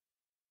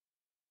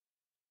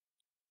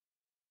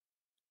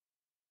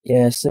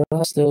 Yeah, still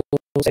has those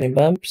tiny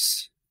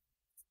bumps.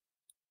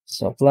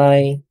 So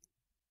apply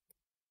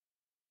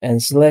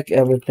and select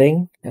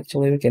everything.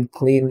 Actually, we can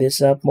clean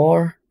this up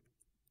more.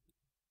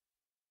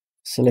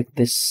 Select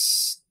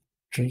this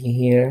tree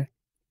here.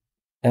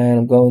 And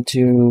I'm going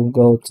to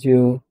go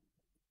to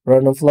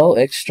random flow,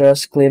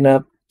 extras,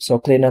 cleanup. So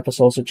cleanup has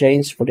also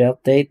changed for the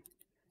update.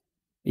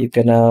 You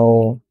can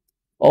now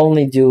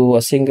only do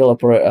a single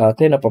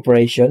cleanup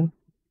operation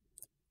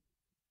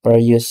per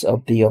use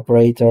of the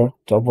operator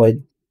to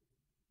avoid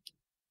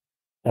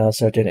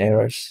certain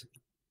errors.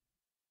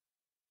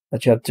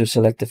 But you have to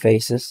select the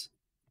faces.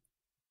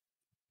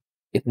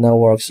 It now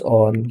works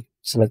on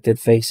selected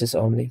faces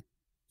only.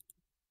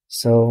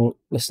 So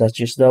let's not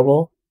use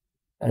double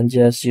and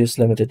just use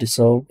limited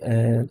dissolve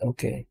and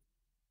okay.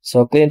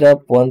 So cleaned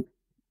up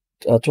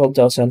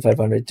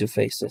 12,502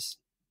 faces.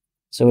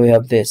 So we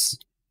have this.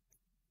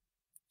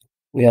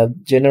 We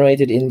have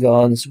generated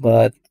ingons,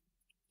 but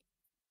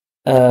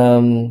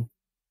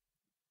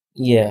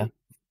yeah,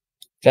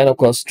 kind of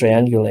close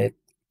triangulate.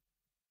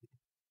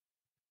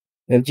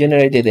 We have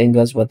generated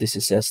ingons, but this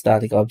is a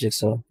static object,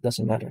 so it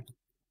doesn't matter.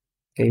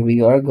 Okay,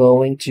 we are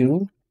going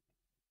to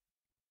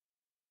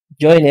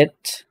join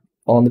it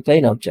on the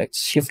plane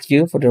objects. Shift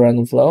Q for the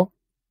random flow.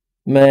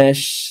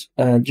 Mesh,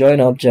 join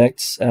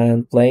objects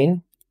and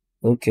plane.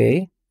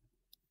 Okay.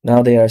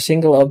 Now they are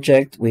single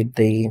object with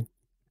the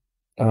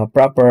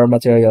proper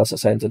materials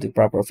assigned to the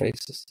proper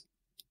faces.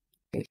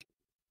 Okay.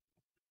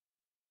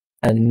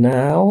 And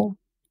now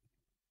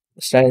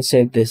let's try and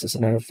save this as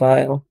another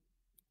file.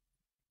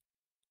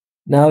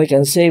 Now we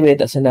can save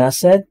it as an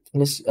asset.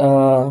 Let's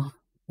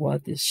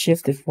what is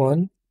Shift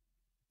F1?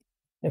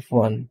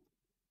 F1.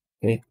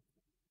 Okay.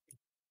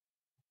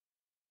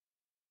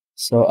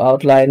 So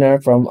outliner,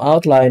 from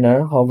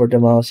outliner, hover the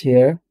mouse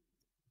here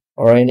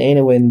or in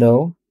any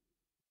window.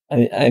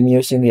 I'm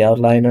using the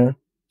outliner.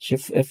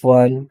 Shift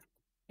F1.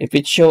 If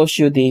it shows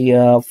you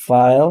the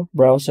file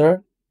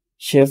browser,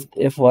 Shift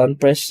F1,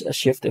 press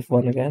Shift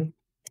F1 again.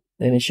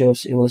 Then it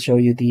will show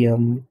you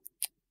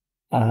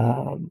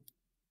um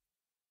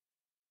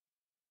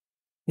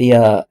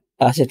the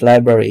asset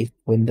library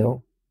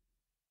window.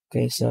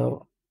 Okay,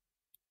 so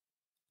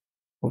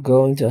we're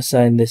going to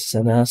assign this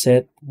as an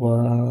asset.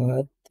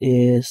 What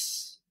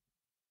is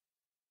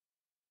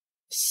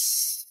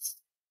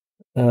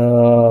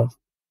how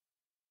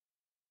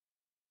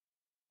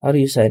do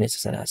you assign it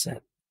as an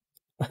asset?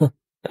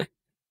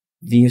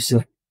 View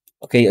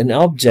okay, an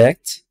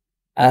object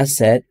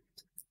asset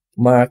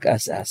mark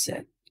as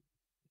asset,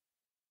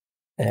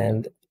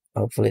 and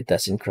hopefully it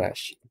doesn't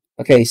crash.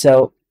 Okay,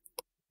 so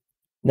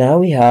now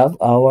we have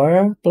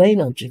our plane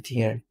object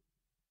here.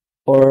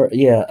 Or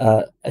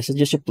yeah, I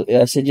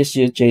suggest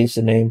you change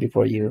the name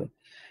before you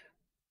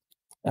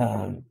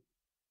um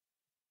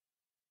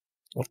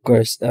of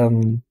course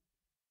okay,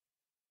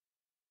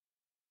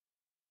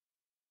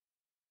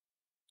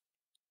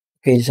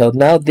 so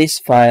now this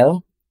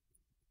file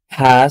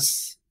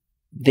has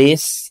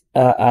this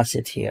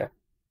asset here.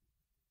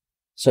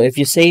 So if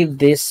you save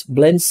this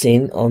blend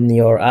scene on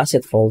your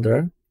asset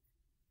folder,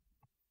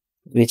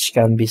 which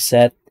can be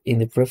set in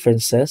the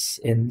preferences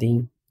in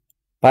the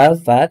file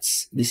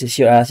paths, this is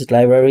your asset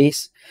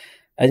libraries,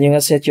 and you can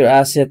set your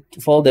asset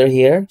folder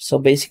here. So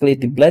basically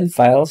the blend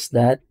files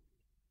that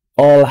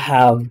all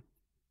have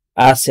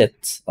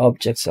assets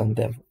objects on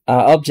them,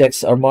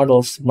 objects or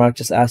models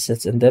marked as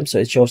assets in them, so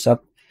it shows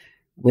up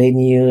when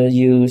you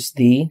use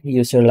the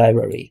user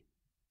library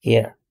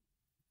here.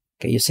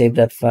 Okay, you save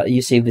that file,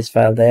 you save this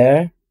file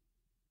there,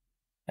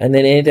 and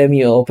then anytime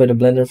you open a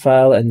Blender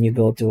file and you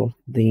go to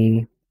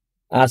the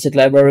asset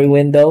library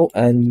window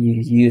and you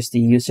use the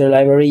user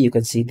library, you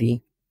will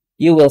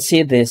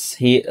see this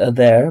here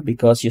there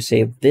because you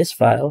saved this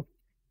file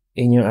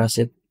in your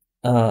asset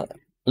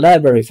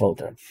library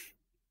folder.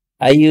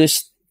 I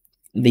used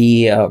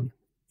the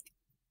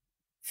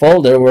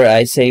folder where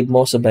I save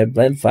most of my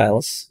blend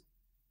files,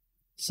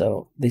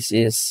 so this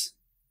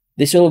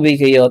will be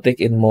chaotic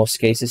in most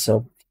cases,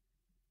 so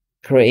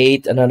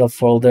create another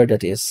folder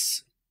that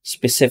is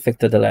specific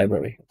to the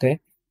library. Okay,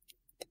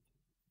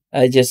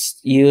 I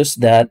just use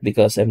that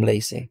because I'm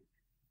lazy.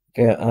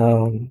 Okay,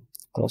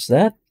 close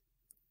that,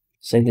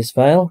 save this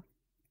file,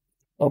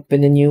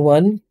 open a new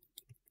one.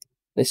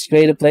 Let's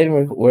create a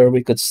plane where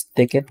we could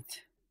stick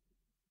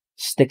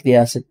the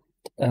asset.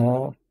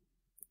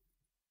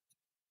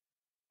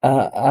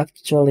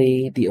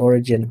 Actually the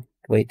origin,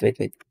 wait,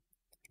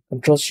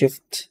 Control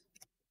Shift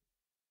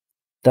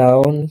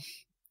down,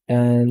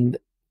 and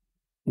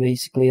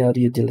basically, how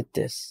do you delete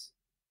this?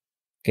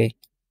 Okay,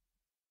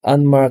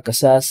 unmark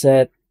as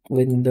asset,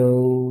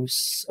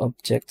 Windows,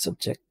 object,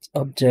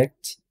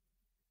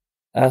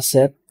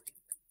 asset,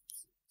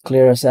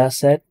 clear as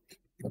asset.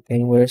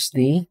 Okay, where's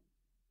the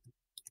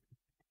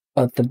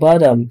at the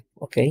bottom?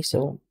 Okay,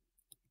 so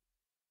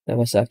that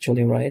was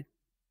actually right.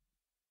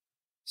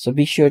 So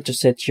be sure to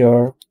set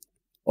your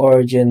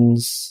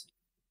origins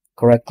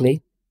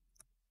correctly.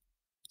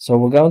 So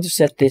we're going to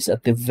set this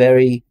at the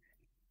very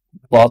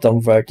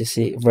bottom vertex,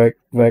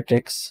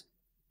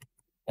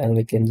 and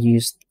we can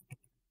use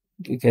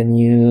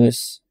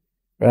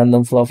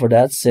random flow for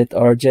that. Set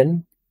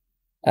origin,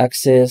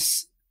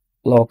 axis,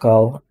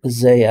 local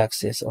z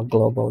axis or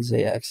global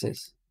z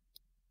axis.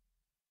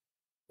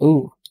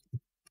 Ooh,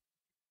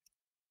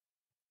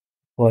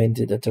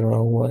 pointed at the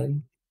wrong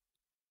one.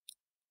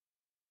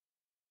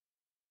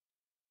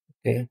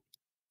 Okay.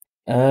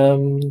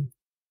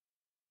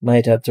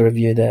 Might have to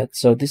review that.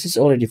 So this is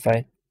already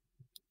fine.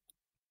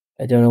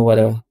 I don't know what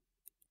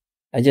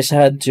I just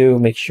had to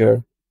make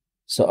sure.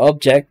 So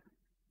object,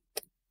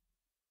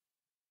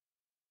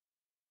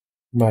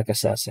 mark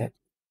as asset.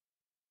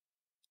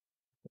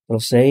 So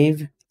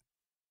save,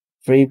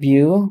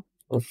 preview,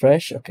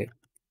 refresh. Okay.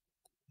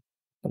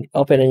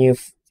 Open a new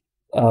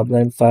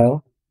blend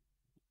file.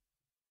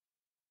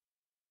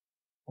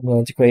 I'm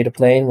going to create a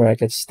plane where I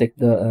can stick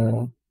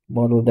the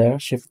model there.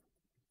 Shift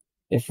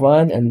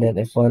F1 and then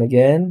F1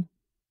 again.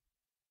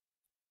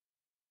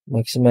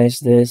 Maximize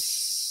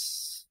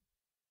this.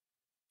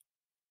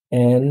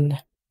 And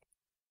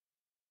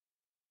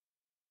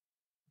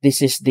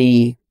this is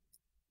the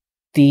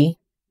T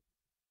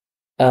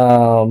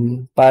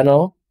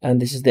panel,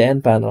 and this is the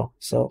N panel.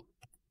 So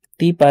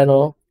T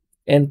panel,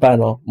 N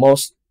panel.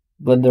 Most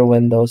Blender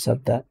windows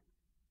have that.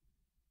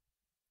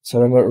 So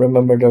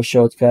remember those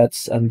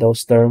shortcuts and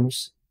those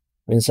terms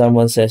when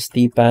someone says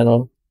T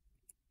panel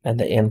and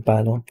the N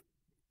panel.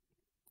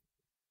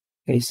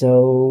 Okay,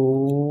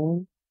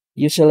 so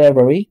user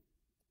library,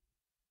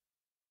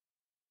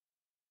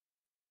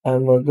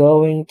 and we're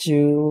going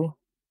to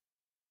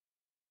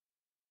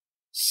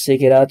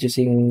seek it out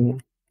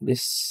using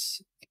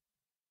this.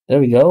 There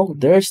we go.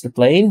 There's the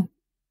plane.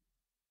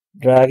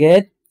 Drag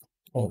it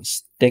and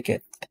stick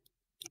it.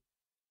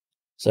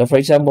 So for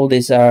example,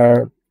 this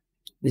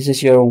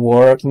is your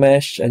work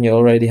mesh, and you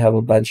already have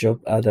a bunch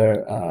of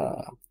other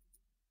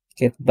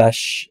kit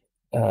bash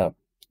uh,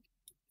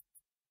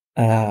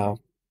 uh,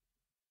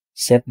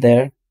 set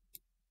there.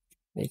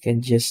 You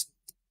can just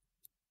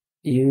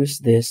use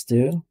this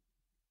to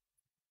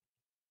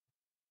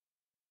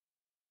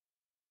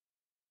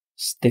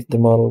stick the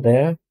model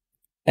there,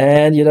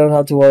 and you don't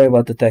have to worry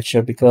about the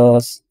texture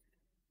because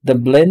the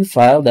blend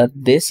file that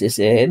this is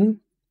in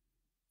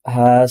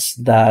has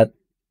that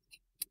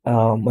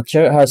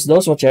has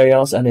those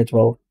materials, and it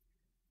will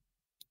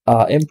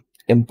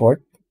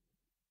import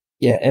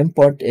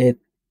import it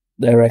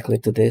directly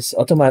to this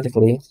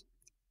automatically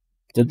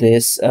to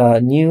this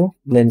new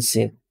blend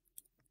scene.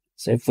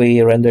 So if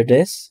we render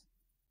this,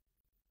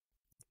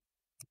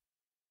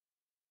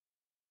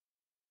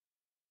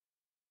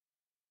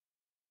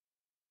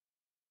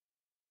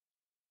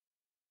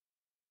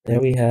 there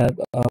we have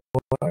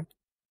our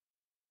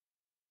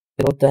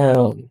little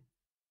town.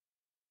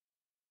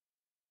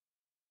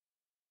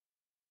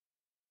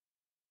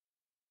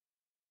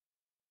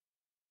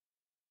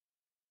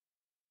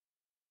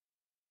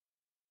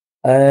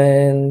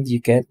 And you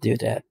can't do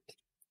that.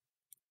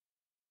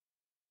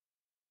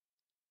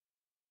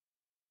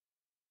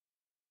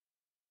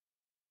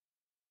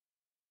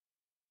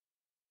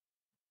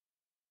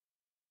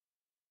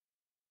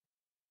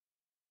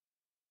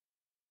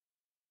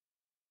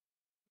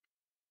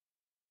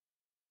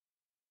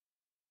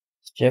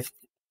 Shift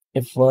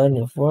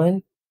F1,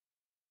 F1.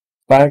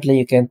 Apparently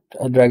you can't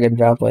drag and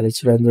drop while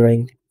it's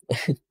rendering.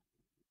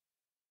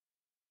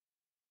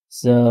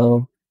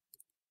 So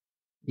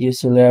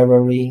user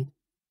library,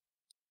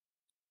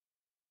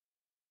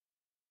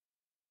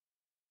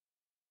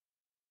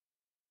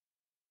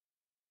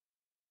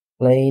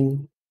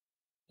 plane,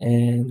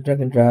 and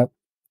drag and drop,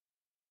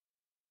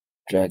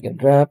 drag and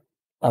drop.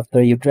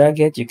 After you drag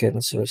it, you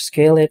can sort of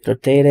scale it,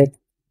 rotate it.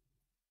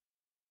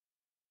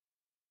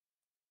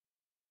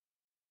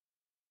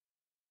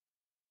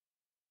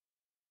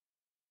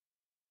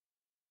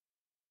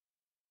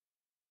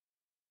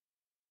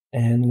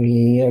 And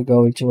we are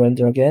going to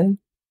render again.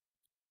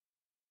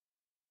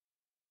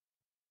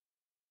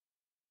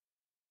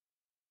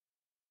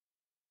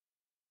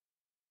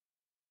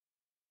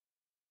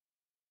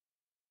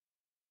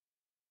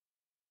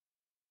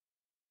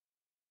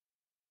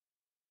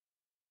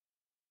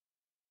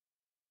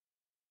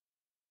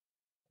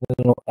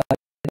 I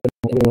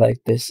really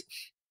like this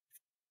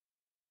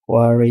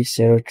Quarry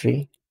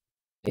 03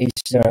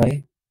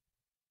 HRI.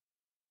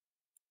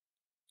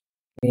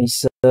 Okay,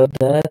 so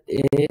that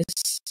is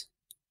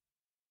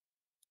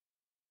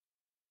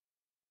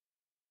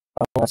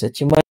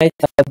it. You might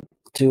have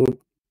to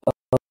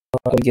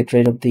get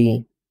rid of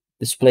the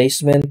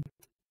displacement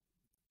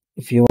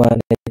if you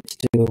want it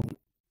to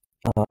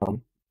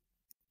um,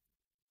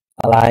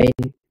 align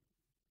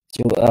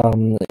to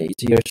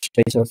your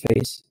straight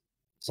surface.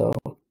 So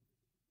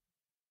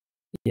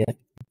yeah,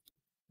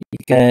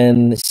 you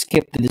can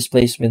skip the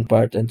displacement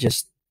part and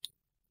just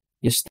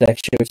use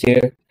textures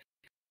here.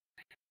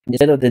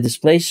 Instead of the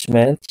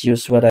displacement,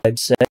 use what I've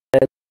said,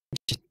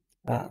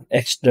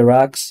 X the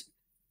rocks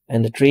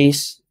and the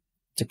trees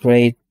to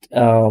create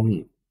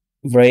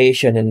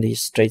variation in the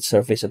straight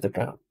surface of the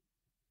ground.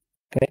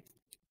 Okay,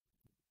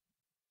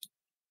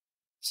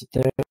 so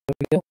there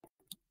we go.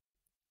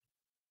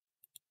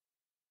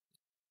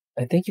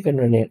 I think you can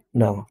rename.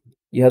 No,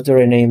 you have to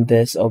rename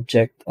this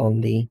object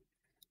on the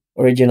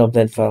original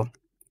blend file.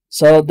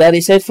 So that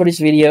is it for this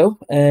video,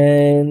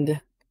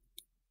 and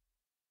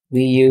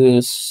we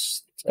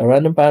use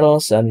random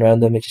panels and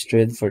random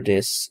extrude for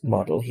this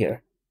model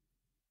here.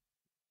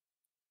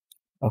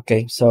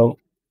 Okay, so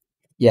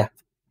yeah,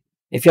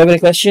 if you have any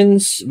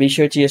questions, be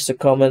sure to use the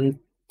comment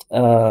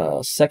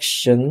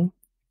section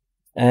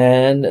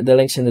and the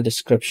links in the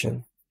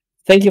description.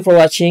 Thank you for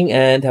watching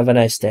and have a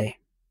nice day.